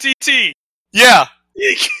KTT. Yeah.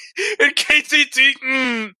 And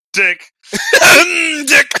KTT, Dick.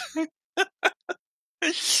 Dick.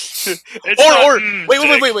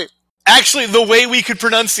 Wait. Actually, the way we could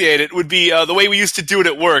pronunciate it would be the way we used to do it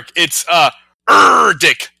at work. It's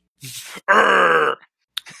Dick.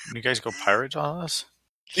 You guys go pirates on us?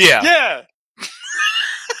 Yeah. Yeah.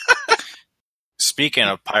 Speaking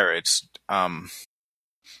of pirates,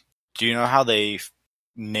 do you know how they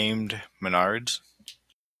named Menards?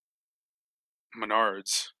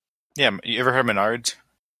 Menards. Yeah, you ever heard Menards?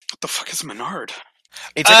 What the fuck is Menard?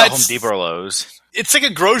 It's like a Home Depot or Lowe's. It's like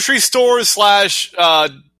a grocery store /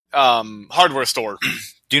 hardware store.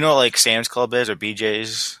 Do you know what like Sam's Club is or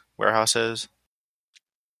BJ's warehouse is?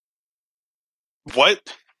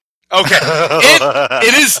 What? Okay.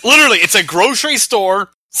 It is literally, it's a grocery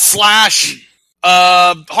store /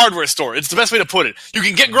 hardware store. It's the best way to put it. You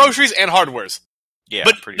can get groceries and hardwares. Yeah,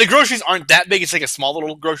 but the groceries aren't that big. It's like a small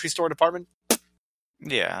little grocery store department.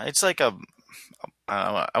 Yeah, it's like a...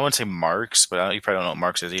 I wouldn't say Marks, but you probably don't know what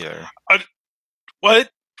Marks is either. What?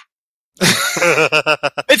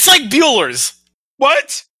 It's like Bueller's.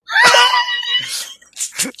 What?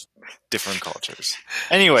 Different cultures.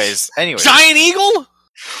 Anyways. Giant Eagle?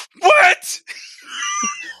 What?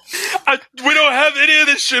 We don't have any of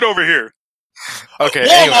this shit over here. Okay.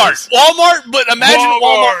 Walmart, but imagine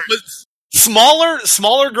Walmart with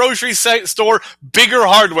smaller grocery store, bigger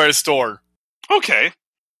hardware store. Okay.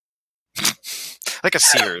 Like a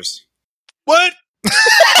Sears. What?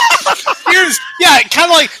 Sears, yeah,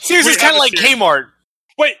 kind of like Sears is kind of like Kmart.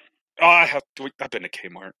 Wait, I've been to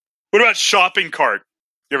Kmart. What about shopping cart?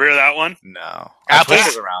 You ever hear that one? No. Apples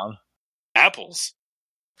is around. Apples.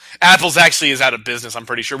 Apples actually is out of business. I'm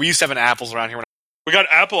pretty sure we used to have an Apples around here. We got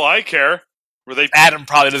Apple Eye Care. Were they? Adam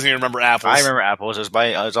probably doesn't even remember Apples. I remember Apples. It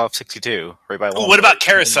was off 62, right by Walmart. What about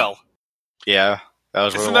Carousel? Yeah, that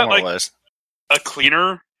was where Isn't Walmart that like was. a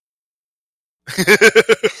cleaner?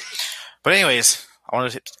 But anyways, I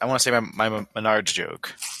want to say my Menards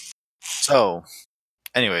joke. So,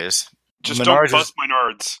 anyways, Just Menards don't bust my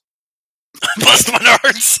nards. Bust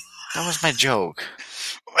Menards. That was my joke.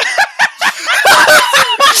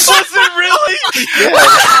 Was it really?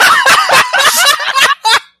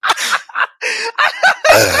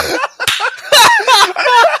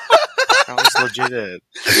 That was legit it.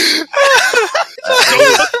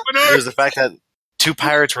 There's the fact that two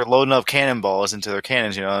pirates were loading up cannonballs into their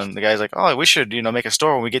cannons, and the guy's like, oh, we should, make a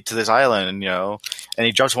store when we get to this island, and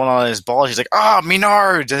he drops one on his balls. He's like,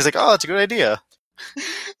 Menards. And he's like, oh, that's a good idea.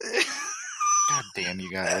 God damn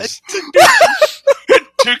you guys.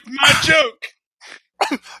 Took my joke.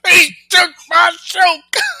 He took my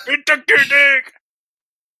joke. He took your dick.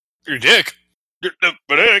 Your dick.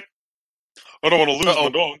 My dick. I don't want to lose my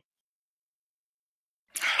dog.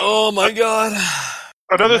 Oh my god.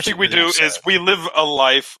 Another thing we do is we live a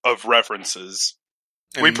life of references.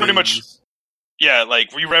 And we pretty much,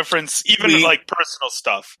 we reference even personal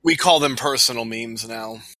stuff. We call them personal memes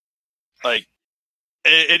now. Like,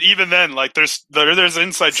 even then, there's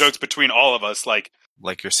inside jokes between all of us, like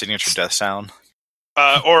your signature death sound,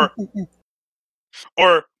 or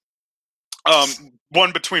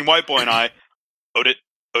one between White Boy and I. Ode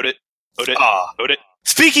it.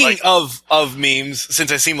 Speaking of memes,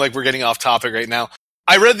 since I seem like we're getting off topic right now,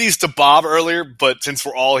 I read these to Bob earlier, but since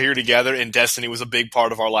we're all here together and Destiny was a big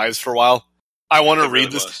part of our lives for a while, I want to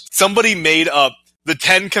read this. Was. Somebody made up the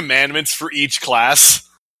 10 commandments for each class.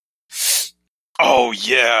 Oh,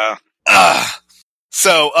 yeah.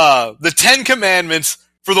 So, the 10 commandments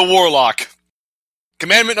for the Warlock.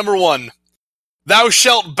 Commandment number 1. Thou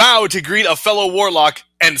shalt bow to greet a fellow Warlock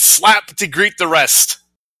and slap to greet the rest.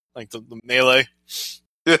 Like the melee.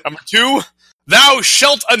 Number 2. Thou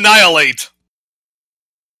shalt annihilate.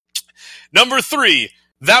 Number 3.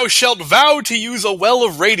 Thou shalt vow to use a well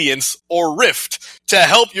of radiance or rift to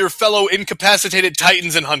help your fellow incapacitated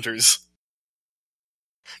titans and hunters.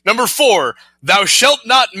 Number 4. Thou shalt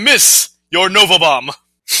not miss your Nova Bomb.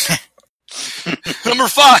 Number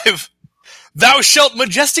 5. Thou shalt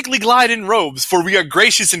majestically glide in robes, for we are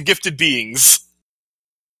gracious and gifted beings.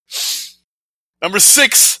 Number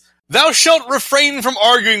 6. Thou shalt refrain from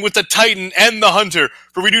arguing with the Titan and the Hunter,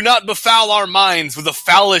 for we do not befoul our minds with the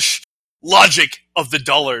foolish logic of the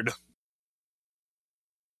dullard.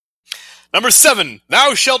 Number 7.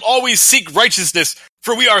 Thou shalt always seek righteousness,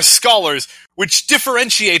 for we are scholars, which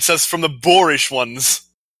differentiates us from the boorish ones.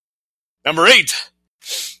 Number 8.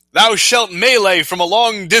 Thou shalt melee from a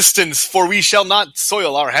long distance, for we shall not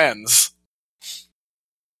soil our hands.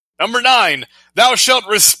 Number 9, thou shalt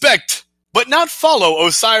respect, but not follow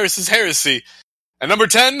Osiris's heresy. And number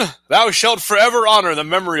 10, thou shalt forever honor the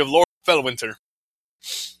memory of Lord Fellwinter.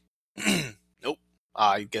 Nope.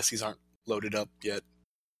 I guess these aren't loaded up yet.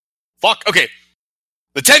 Fuck. Okay.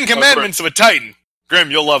 The 10 Commandments of a Titan.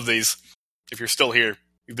 Grim, you'll love these. If you're still here.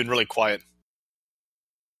 You've been really quiet.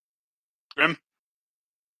 Grim?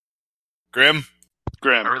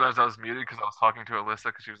 I realized I was muted because I was talking to Alyssa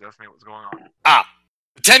because she was asking me what was going on.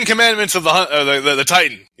 The 10 Commandments of the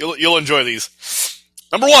Titan. You'll enjoy these.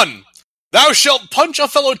 Number 1, thou shalt punch a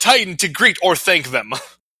fellow Titan to greet or thank them.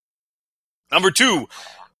 Number 2,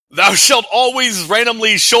 thou shalt always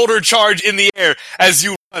randomly shoulder charge in the air as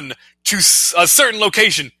you run to a certain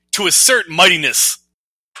location to assert mightiness.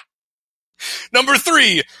 Number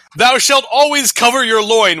 3, thou shalt always cover your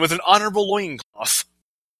loin with an honorable loincloth.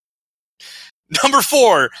 Number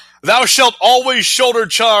 4, thou shalt always shoulder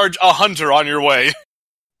charge a hunter on your way.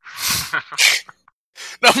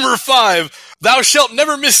 Number 5, thou shalt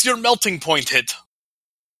never miss your melting point hit.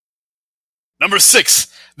 Number 6,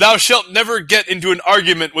 thou shalt never get into an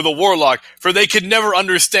argument with a warlock, for they could never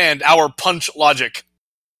understand our punch logic.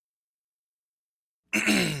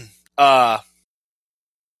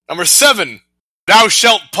 Number 7, thou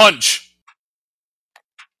shalt punch.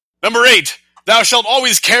 Number 8, thou shalt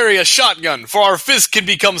always carry a shotgun, for our fists can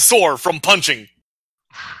become sore from punching.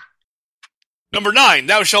 Number 9,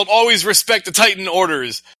 thou shalt always respect the Titan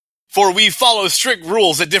orders, for we follow strict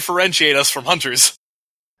rules that differentiate us from hunters.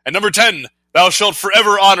 And number 10, thou shalt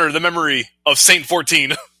forever honor the memory of Saint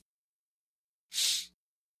 14.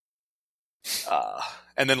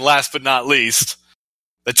 And then last but not least,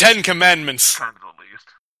 the 10 Commandments. Kind of the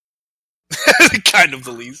least. Kind of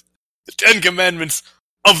the least. The 10 Commandments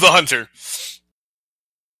of the Hunter.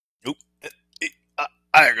 Oop.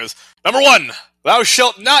 There it goes. Number 1, thou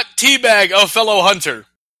shalt not teabag a fellow hunter.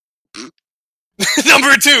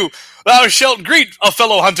 Number 2, thou shalt greet a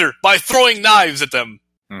fellow hunter by throwing knives at them.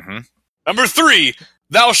 Mm-hmm. Number 3,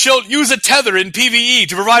 thou shalt use a tether in PvE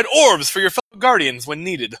to provide orbs for your fellow guardians when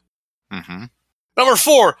needed. Mm-hmm. Number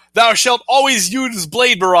 4, thou shalt always use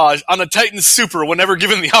Blade Barrage on a Titan Super whenever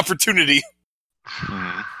given the opportunity.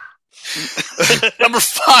 Mm-hmm. Number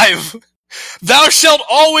 5, thou shalt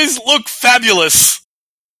always look fabulous.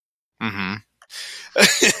 Mm-hmm.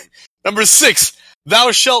 Number 6,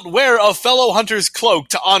 thou shalt wear a fellow hunter's cloak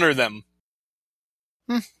to honor them.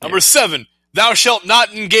 Number 7, thou shalt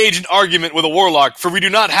not engage in argument with a warlock, for we do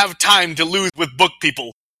not have time to lose with book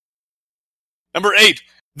people. Number 8,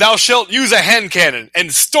 thou shalt use a hand cannon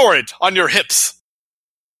and store it on your hips.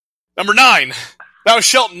 Number 9, thou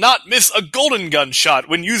shalt not miss a golden gun shot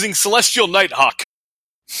when using Celestial Nighthawk.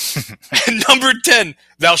 And number 10,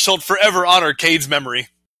 thou shalt forever honor Cade's memory.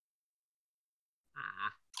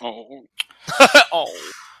 Oh. Oh.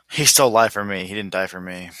 He's still alive for me. He didn't die for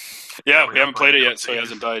me. Yeah, we haven't played it yet, so he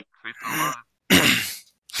hasn't died.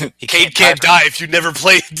 He Cade can't die if you never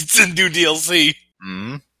played the new DLC.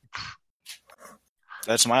 Mm-hmm.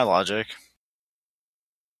 That's my logic.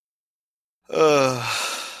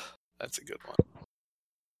 That's a good one.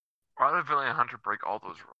 Why did Villain Hunter break all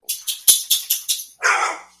those rules?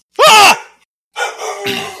 Ah!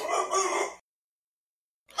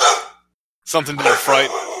 Something to the fright.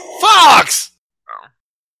 Fox! Oh.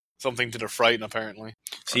 Something to the frighten, apparently.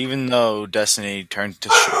 So even though Destiny turned to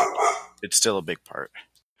shit, it's still a big part.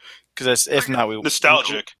 Because if not, we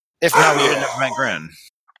Nostalgic. If not, we would have never met Grim.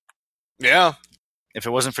 Yeah. If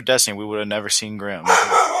it wasn't for Destiny, we would have never seen Grim.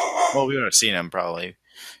 Well, we would have seen him probably,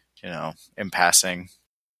 in passing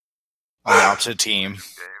on the opposite team.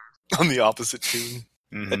 On the opposite team.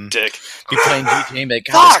 Mm-hmm. A dick. Be playing GTA and be like,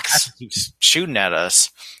 God, Fox! this ass keeps shooting at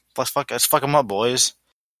us. Let's fuck him up, boys.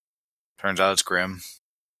 Turns out it's Grim.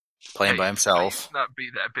 Playing by himself. I used to not be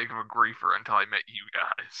that big of a griefer until I met you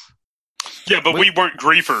guys. Yeah, but we weren't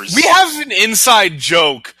griefers. We have an inside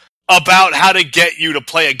joke about how to get you to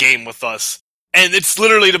play a game with us. And it's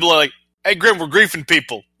literally to be like, hey, Grim, we're griefing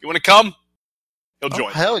people. You want to come? He'll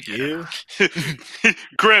join. Hell yeah.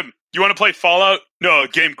 Grim, you want to play Fallout? No,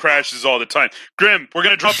 game crashes all the time. Grim, we're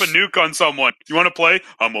going to drop a nuke on someone. You want to play?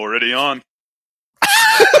 I'm already on.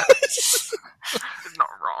 It's not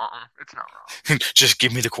wrong. It's not wrong. Just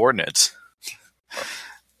give me the coordinates.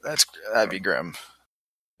 That'd be Grim.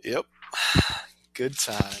 Yep. Good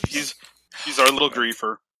times. He's our little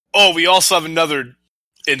griefer. Oh, we also have another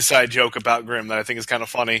inside joke about Grim that I think is kind of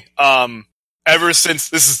funny. Ever since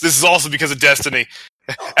this is also because of Destiny.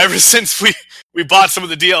 Ever since we bought some of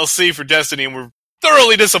the DLC for Destiny and we're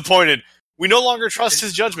thoroughly disappointed, we no longer trust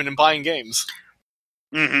his judgment in buying games.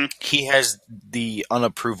 Mm-hmm. He has the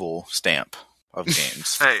unapproval stamp of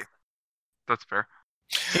games. Hey, that's fair.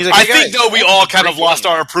 He's like, I "Hey, think guys, though we all kind of great lost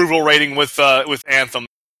game." our approval rating with Anthem.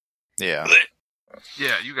 Yeah.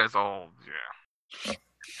 Yeah, you guys all. Yeah.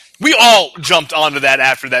 We all jumped onto that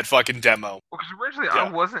after that fucking demo. Well, because originally Yeah. I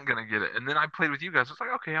wasn't gonna get it, and then I played with you guys. I was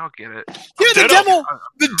like, okay, I'll get it. Yeah, the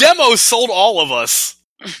Ditto. demo sold all of us.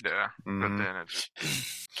 Yeah, but Mhm. then it's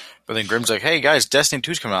But then Grim's like, "Hey guys, Destiny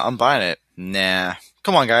 2's coming out. I'm buying it." Nah.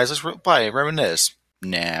 Come on, guys, let's buy it. Reminisce.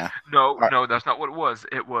 Nah. no, that's not what it was.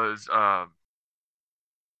 It was Rise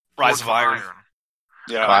Forge of Iron.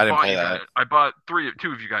 Yeah. I didn't bought play you that. guys- I bought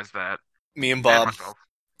two of you guys that. Me and And Bob. myself.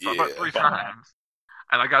 So I Yeah, bought three Bob. times.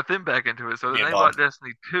 And I got them back into it, so then Yeah, they Bob. bought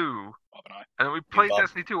Destiny 2, Bob and I. and then we played Bob.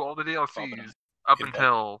 Destiny 2, all the Bob and DLCs, up Yeah, Bob.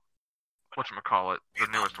 until, whatchamacallit, the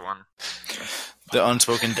newest one. The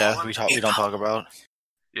unspoken death we don't talk about.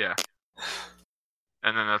 Yeah.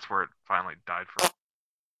 And then that's where it finally died for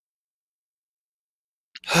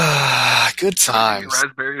Good times.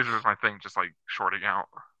 Raspberries was my thing, just like shorting out.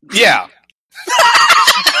 Yeah.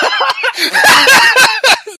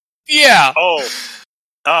 Yeah.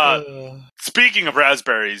 Oh. Speaking of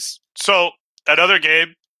raspberries, so another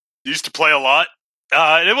game used to play a lot.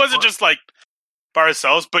 It wasn't What? just like by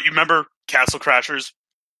ourselves, but you remember Castle Crashers?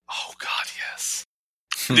 Oh God, yes.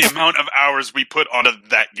 The amount of hours we put onto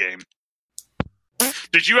that game.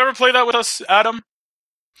 Did you ever play that with us, Adam?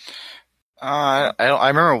 I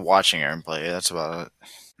remember watching Aaron play. That's about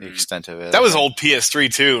the extent of it. That was old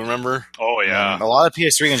PS3 too. Remember? Oh yeah. A lot of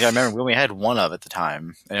PS3 games I remember. We only had one of at the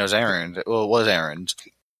time, and it was Aaron's. Well, it was Aaron's.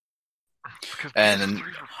 Because And PS3s were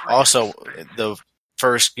free. Also, the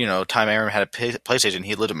first time Aaron had a PlayStation,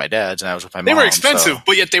 he lived at my dad's, and I was with my mom. They were expensive, so-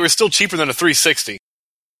 but yet they were still cheaper than a 360.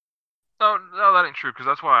 No, that ain't true, because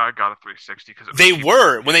that's why I got a 360. Cause it was They cheaper.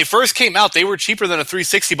 were when they first came out. They were cheaper than a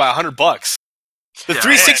 360 by $100. The Yeah,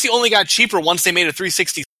 360 only got cheaper once they made a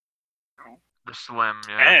 360. The Slim,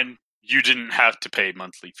 yeah. And you didn't have to pay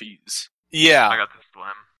monthly fees. Yeah. I got the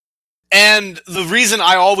Slim. And the reason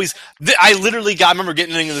I remember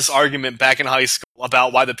getting into this argument back in high school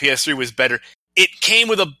about why the PS3 was better. It came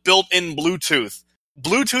with a built-in Bluetooth.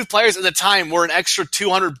 Bluetooth players at the time were an extra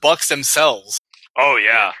 $200 themselves. Oh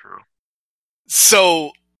yeah. True.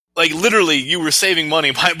 So, like, literally, you were saving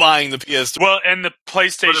money by buying the PS3. Well, and the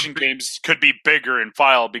PlayStation But games could be bigger in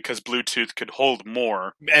file because Bluetooth could hold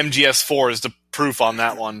more. MGS4 is the proof on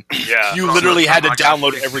that one. Yeah. You Well, literally had to I got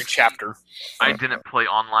download 360. every chapter. I didn't play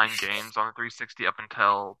online games on the 360 up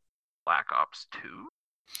until Black Ops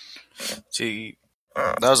 2. See,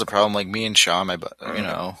 that was the problem. Like me and Sean,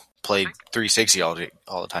 played 360 all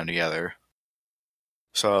the time together.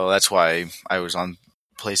 So that's why I was on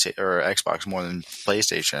PlayStation or Xbox more than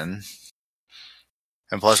PlayStation.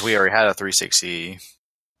 And plus, we already had a 360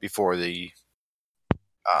 before the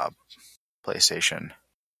PlayStation.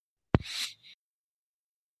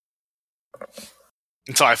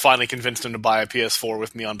 Until I finally convinced him to buy a PS4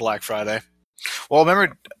 with me on Black Friday. Well,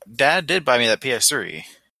 remember, Dad did buy me that PS3.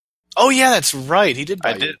 Oh yeah, that's right. He did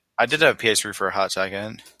buy it. I did have a PS3 for a hot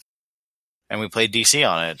second, and we played DC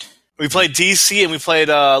on it. We played DC and we played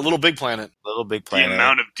Little Big Planet. Little Big The Planet.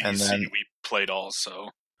 amount of and DC then- we played also.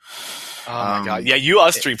 Oh my Um, god. Yeah,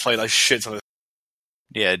 us three played a shit ton of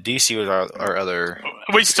Yeah, DC was our other.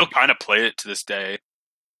 We still kind of play it to this day.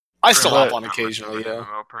 I still But- hop on occasionally, yeah.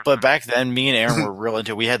 But back then, me and Aaron were real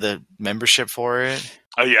into it. We had the membership for it.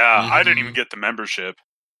 Oh yeah, I didn't Mhm. even get the membership.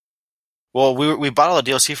 Well, we bought all the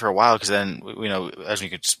DLC for a while because then, as we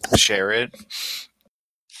could share it.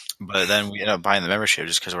 But then we ended up buying the membership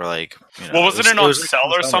just because we're like, Well, wasn't it on like sale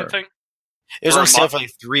or summer. something? It was For on a sale month? for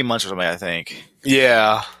like 3 months or something, I think.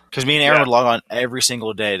 Yeah. Because me and Aaron Yeah. would log on every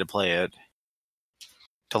single day to play it.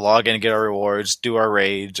 To log in and get our rewards, do our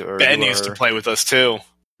raids, or Ben used to play with us too.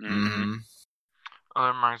 Mm-hmm. Oh, that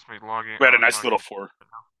reminds me, logging. We had a nice little 4.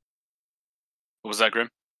 What was that, Grim?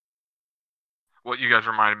 What you guys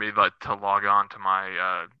reminded me to log on to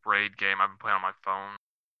my raid game I've been playing on my phone.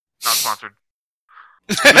 Not sponsored.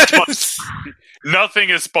 Nothing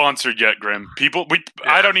is sponsored yet, Grim.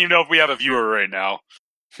 I don't even know if we have a viewer right now.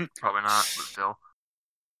 Probably not, but still.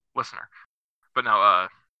 Listener. But no,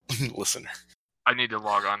 Listener. I need to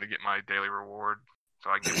log on to get my daily reward so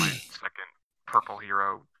I can get my second purple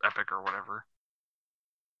hero epic or whatever.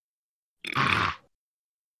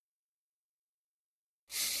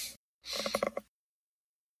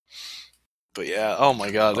 But yeah, oh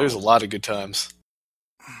my god, there's a lot of good times.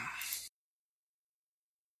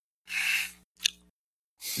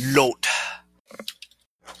 Load.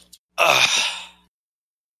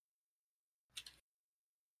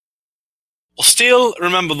 Well, still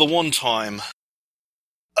remember the one time.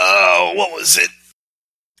 Oh, what was it?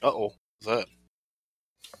 Uh-oh. What's that?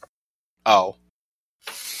 Oh.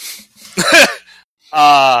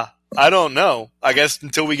 I don't know. I guess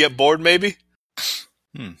until we get bored, maybe?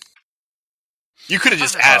 You could have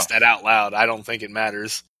just asked that out loud. I don't think it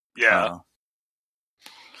matters. Yeah.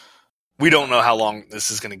 We don't know how long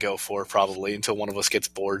this is going to go for, probably, until one of us gets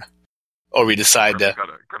bored. Or we decide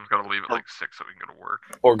Grim's gotta leave at like 6 so we can go to work.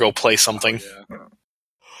 Or go play something.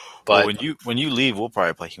 But when you leave, we'll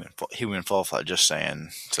probably play Human Fall Flat, just saying.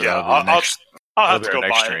 So Yeah, I'll have to go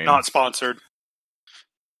buy it. Not sponsored.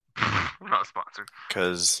 We're not sponsored.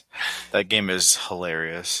 Because that game is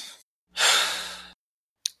hilarious.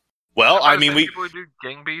 Well, I mean, people who do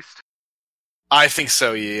Gang Beast. I think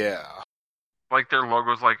so, yeah. Like their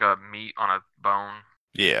logo's like a meat on a bone.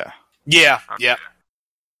 Yeah. Yeah, Okay. yeah.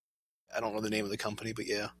 I don't know the name of the company, but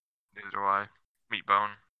yeah. Neither do I. Meat bone.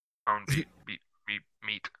 Bone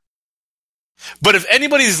meat. But if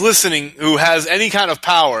anybody's listening who has any kind of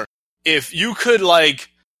power, if you could, like,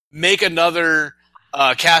 make another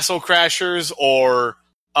Castle Crashers or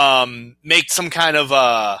make some kind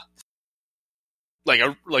of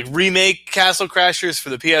remake Castle Crashers for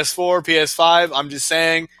the PS4, PS5, I'm just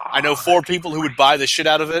saying, I know 4 people who would buy the shit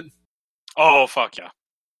out of it. Oh, fuck yeah.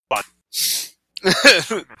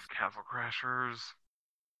 Castle Crashers.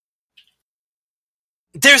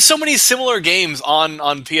 There's so many similar games on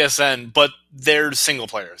PSN, but they're single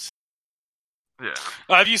players. Yeah.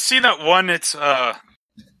 Have you seen that one? It's God,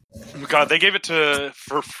 they gave it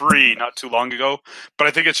for free not too long ago, but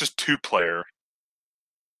I think it's just 2-player.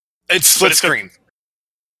 It's split screen.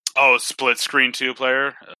 Split screen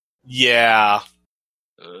 2-player. Yeah.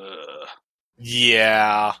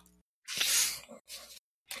 Yeah.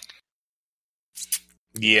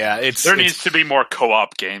 Yeah, there needs to be more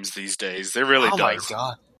co-op games these days. There really does. Oh my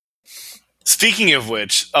god. Speaking of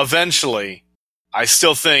which, eventually, I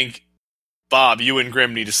still think, Bob, you and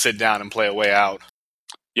Grim need to sit down and play A Way Out.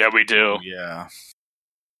 Yeah, we do. Yeah.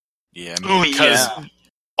 Yeah. Because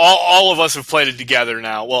all of us have played it together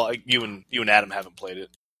now. Well, you and Adam haven't played it.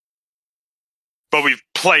 But we've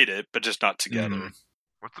played it, but just not together. Mm-hmm.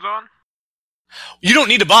 What's it on? You don't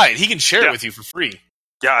need to buy it. He can share it with you for free.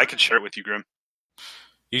 Yeah, I can share it with you, Grim.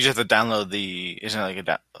 You just have to download isn't it like you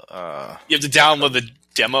have to download the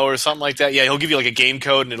demo or something like that? Yeah, he'll give you like a game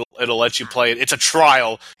code and it'll let you play it. It's a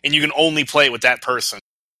trial, and you can only play it with that person.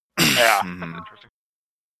 Yeah. Interesting.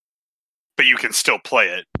 But you can still play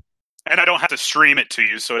it. And I don't have to stream it to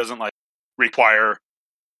you, so it doesn't like require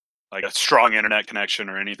like a strong internet connection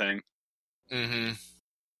or anything. Mm-hmm.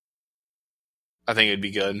 I think it'd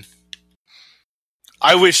be good.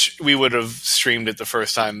 I wish we would have streamed it the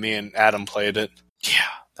first time me and Adam played it. Yeah,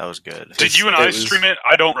 that was good. Did you and I stream it?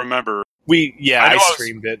 I don't remember. I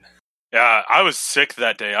streamed it. Yeah, I was sick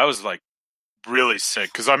that day. I was like really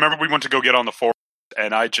sick because I remember we went to go get on the forest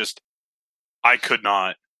and I could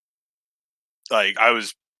not. Like, I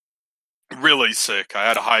was really sick. I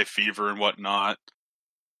had a high fever and whatnot.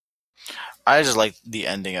 I just like the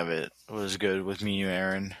ending of it. It was good with me and you,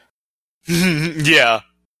 Aaron. Yeah.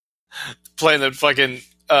 Playing the fucking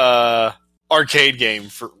arcade game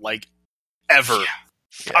for like ever.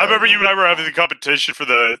 Yeah, I remember you and I were having the competition for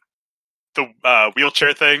the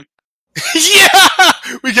wheelchair thing. Yeah!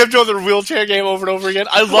 We kept doing the wheelchair game over and over again.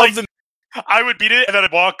 I love the... I would beat it, and then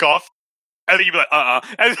I'd walk off, and then you'd be like,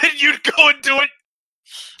 and then you'd go and do it.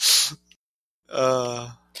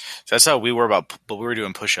 That's how we were but we were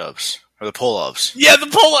doing push-ups. Or the pull-ups. Yeah,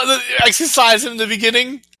 the exercise in the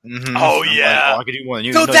beginning. Mm-hmm. Oh, yeah. I could do more than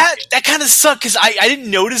you. No, that kind of sucked, because I didn't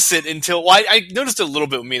notice it until... Well, I noticed it a little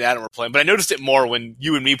bit when me and Adam were playing, but I noticed it more when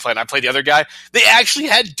you and me played, and I played the other guy. They actually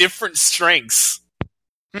had different strengths.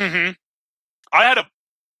 Mm-hmm. I had a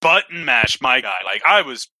button mash my guy. Like, I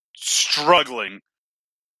was struggling.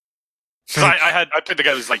 I played the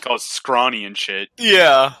guy who was like all scrawny and shit.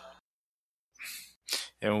 Yeah.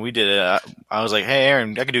 And when we did it, I was like, "Hey,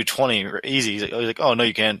 Aaron, I can do 20 easy." He's like, "Oh no,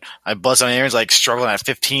 you can't." I bust on Aaron's like struggling at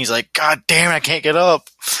 15. He's like, "God damn, I can't get up."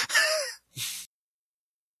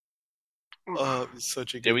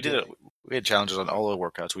 Such a good Yeah, we did it. We had challenges on all the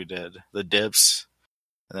workouts we did. The dips,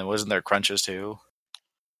 and then wasn't there crunches too?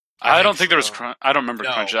 I don't think there was. I don't remember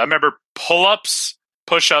crunches. I remember pull-ups,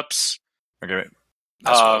 push-ups. Okay,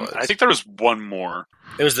 I think there was one more.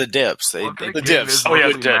 It was the dips. The dips. Oh, yeah,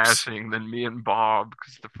 the dips. Mashing than me and Bob,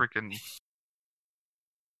 because the freaking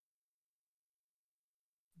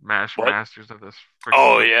masters of this.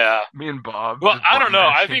 Oh, yeah. Me and Bob. Well, I don't know.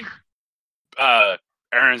 I think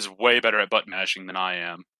Aaron's way better at button mashing than I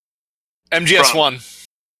am. MGS1.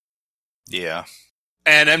 Yeah.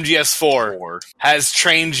 And MGS4 has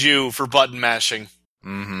trained you for button mashing.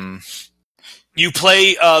 Mm-hmm. You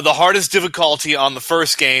play the hardest difficulty on the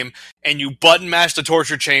first game, and you button mash the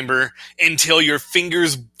torture chamber until your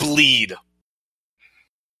fingers bleed.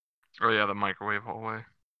 Oh yeah, the microwave hallway.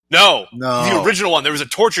 No, No. the original one. There was a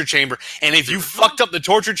torture chamber, and if you fucked up the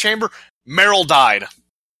torture chamber, Meryl died.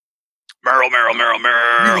 Meryl.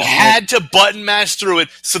 You had to button mash through it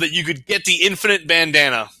so that you could get the infinite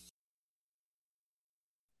bandana.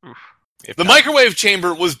 Oof. The microwave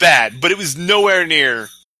chamber was bad, but it was nowhere near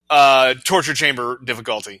torture chamber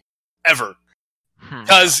difficulty. Ever.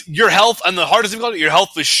 Because your health, on the hardest difficulty, your health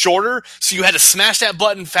was shorter, so you had to smash that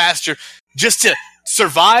button faster just to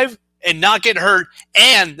survive and not get hurt,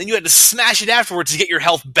 and then you had to smash it afterwards to get your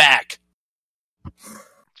health back.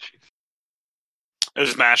 It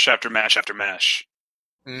was mash after mash after mash.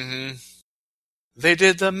 Mm-hmm. They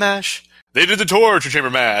did the mash. They did the torture chamber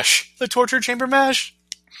mash. The torture chamber mash.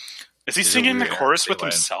 Is he singing the chorus with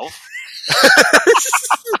himself?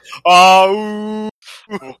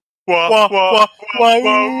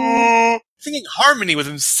 Singing harmony with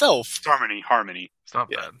himself. Harmony. It's not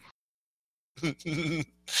Yeah. bad.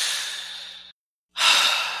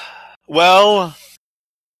 Well,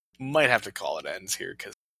 might have to call it ends here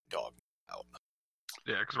because dog out.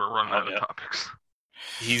 Yeah, because we're running out of topics.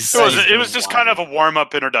 It was just kind of a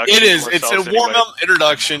warm-up introduction. It is. It's a warm-up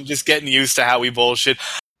introduction, just getting used to how we bullshit.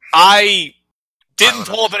 I didn't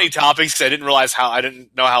pull up any topics because I didn't realize I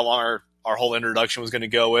didn't know how long our whole introduction was going to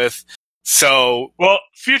go with. So, well,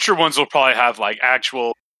 future ones will probably have like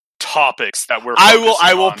actual topics that we're.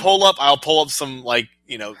 I'll pull up some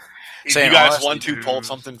if you guys honestly, want to pull up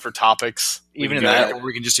something for topics. Even in that, or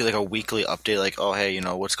we can just do like a weekly update, like, oh hey,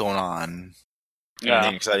 what's going on?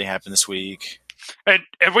 Anything exciting happened this week? And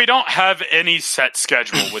we don't have any set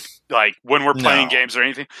schedule with like when we're playing games or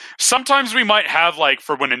anything. Sometimes we might have like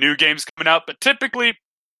for when a new game's coming out, but typically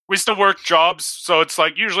we still work jobs, so it's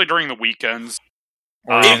like usually during the weekends.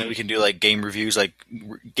 Or we can do like game reviews, like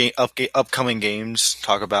upcoming games.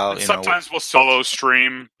 Talk about sometimes we'll solo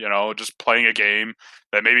stream, just playing a game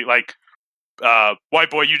that maybe like White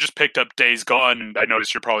Boy. You just picked up Days Gone, and I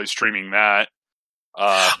noticed you're probably streaming that.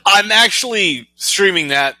 I'm actually streaming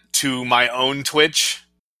that to my own Twitch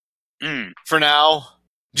for now,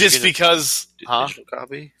 just because. Digital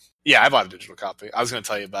copy? Yeah, I bought a digital copy. I was going to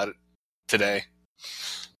tell you about it today.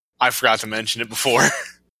 I forgot to mention it before.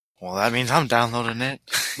 Well, that means I'm downloading it.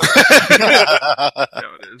 Yeah,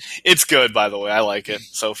 it is. It's good, by the way. I like it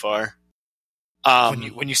so far.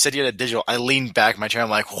 When you said you had a digital, I leaned back in my chair.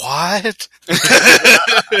 I'm like, what?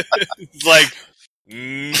 It's like,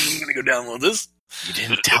 I'm gonna go download this. You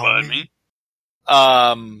didn't tell me.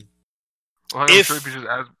 Well, I'm sure if you just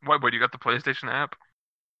ask, White Boy, do you got the PlayStation app?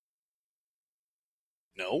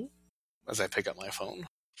 No, as I pick up my phone.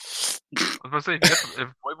 I was going to say, if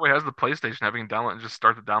White Boy has the PlayStation app, he can download and just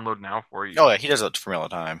start the download now for you. Oh yeah, he does it for me all the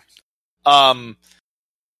time.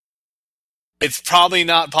 It's probably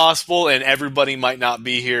not possible, and everybody might not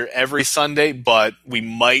be here every Sunday, but we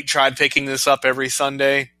might try picking this up every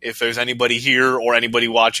Sunday if there's anybody here or anybody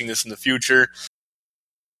watching this in the future.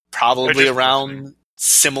 Probably around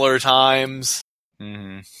similar times,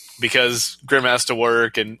 because Grim has to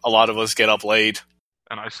work, and a lot of us get up late.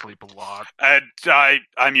 And I sleep a lot. And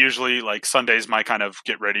I'm usually, like, Sunday's my kind of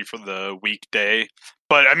get ready for the weekday.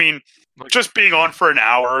 But, I mean, just being on for an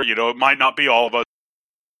hour, it might not be all of us.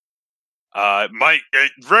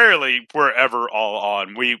 Rarely we're ever all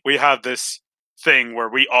on. We have this thing where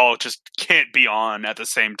we all just can't be on at the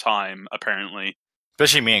same time, apparently.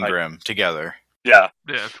 Especially me and Grim together. Yeah.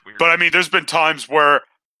 Yeah, it's weird. But, I mean, there's been times where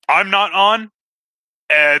I'm not on,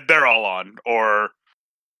 and they're all on, or...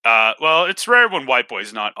 well, it's rare when White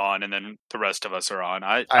Boy's not on, and then the rest of us are on.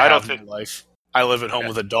 I don't think life. I live at home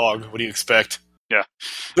with a dog. What do you expect? Yeah,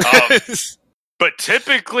 but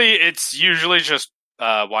typically it's usually just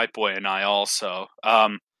White Boy and I also.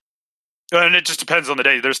 And it just depends on the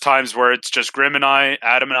day. There's times where it's just Grim and I,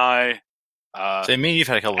 Adam and I. So me, you've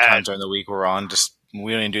had a couple times during the week we're on. Just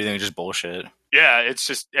we don't even do anything. Just bullshit. Yeah, it's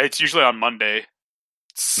usually on Monday,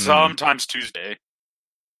 sometimes Tuesday.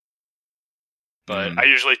 But I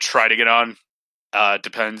usually try to get on.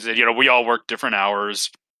 Depends. We all work different hours.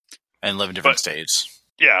 And live in different states.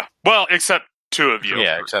 Yeah. Well, except two of you.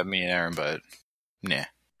 Yeah, except me and Aaron, but... Nah.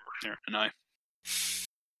 Aaron and I.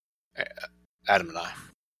 Adam and I.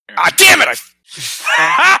 Aaron. Damn it!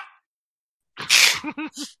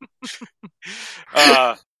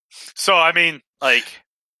 So, I mean, like,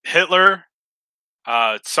 Hitler...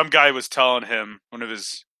 some guy was telling him... One of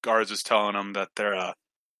his guards was telling him that their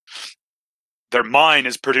mine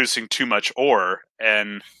is producing too much ore,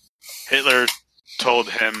 and Hitler told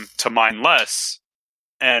him to mine less,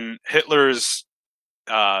 and Hitler's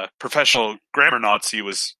professional grammar Nazi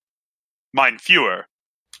was mine fewer,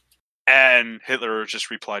 and Hitler just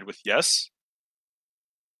replied with yes.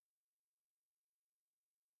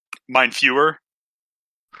 Mine fewer.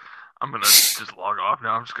 I'm gonna just log off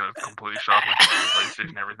now. I'm just gonna completely shut off my PlayStation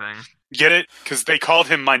and everything. Get it? Because they called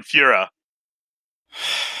him Mine Fura.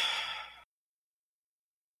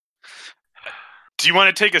 Do you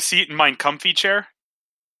want to take a seat in mine comfy chair?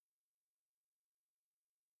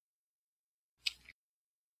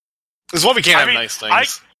 This is why we can't I have mean, nice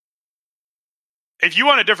things. If you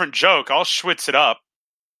want a different joke, I'll schwitz it up.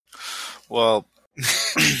 Well,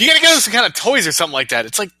 You gotta get us some kind of toys or something like that.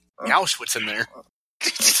 It's like Auschwitz in there.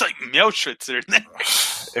 It's like Meowschwitzer in there.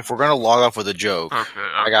 if we're gonna log off with a joke, Okay,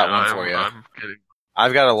 I got one for you. I'm kidding. I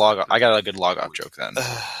got a good log off joke then.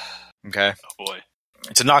 Okay, Oh boy.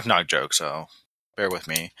 it's a knock knock joke, so bear with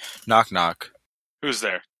me. Knock knock. Who's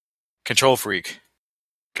there? Control freak.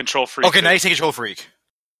 Control freak. Okay, now you say control freak.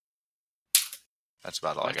 That's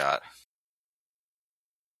about all I got.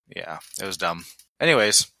 Yeah, it was dumb.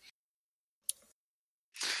 Anyways,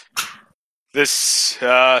 This,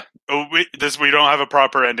 we don't have a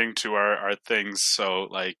proper ending to our things, so,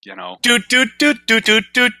 like, you know.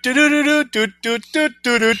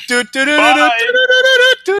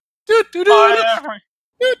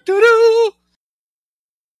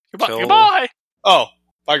 Goodbye. Oh,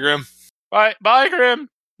 bye, Grim. Bye, Grim.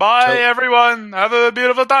 Bye, everyone. Have a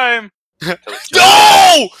beautiful time.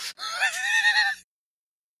 No!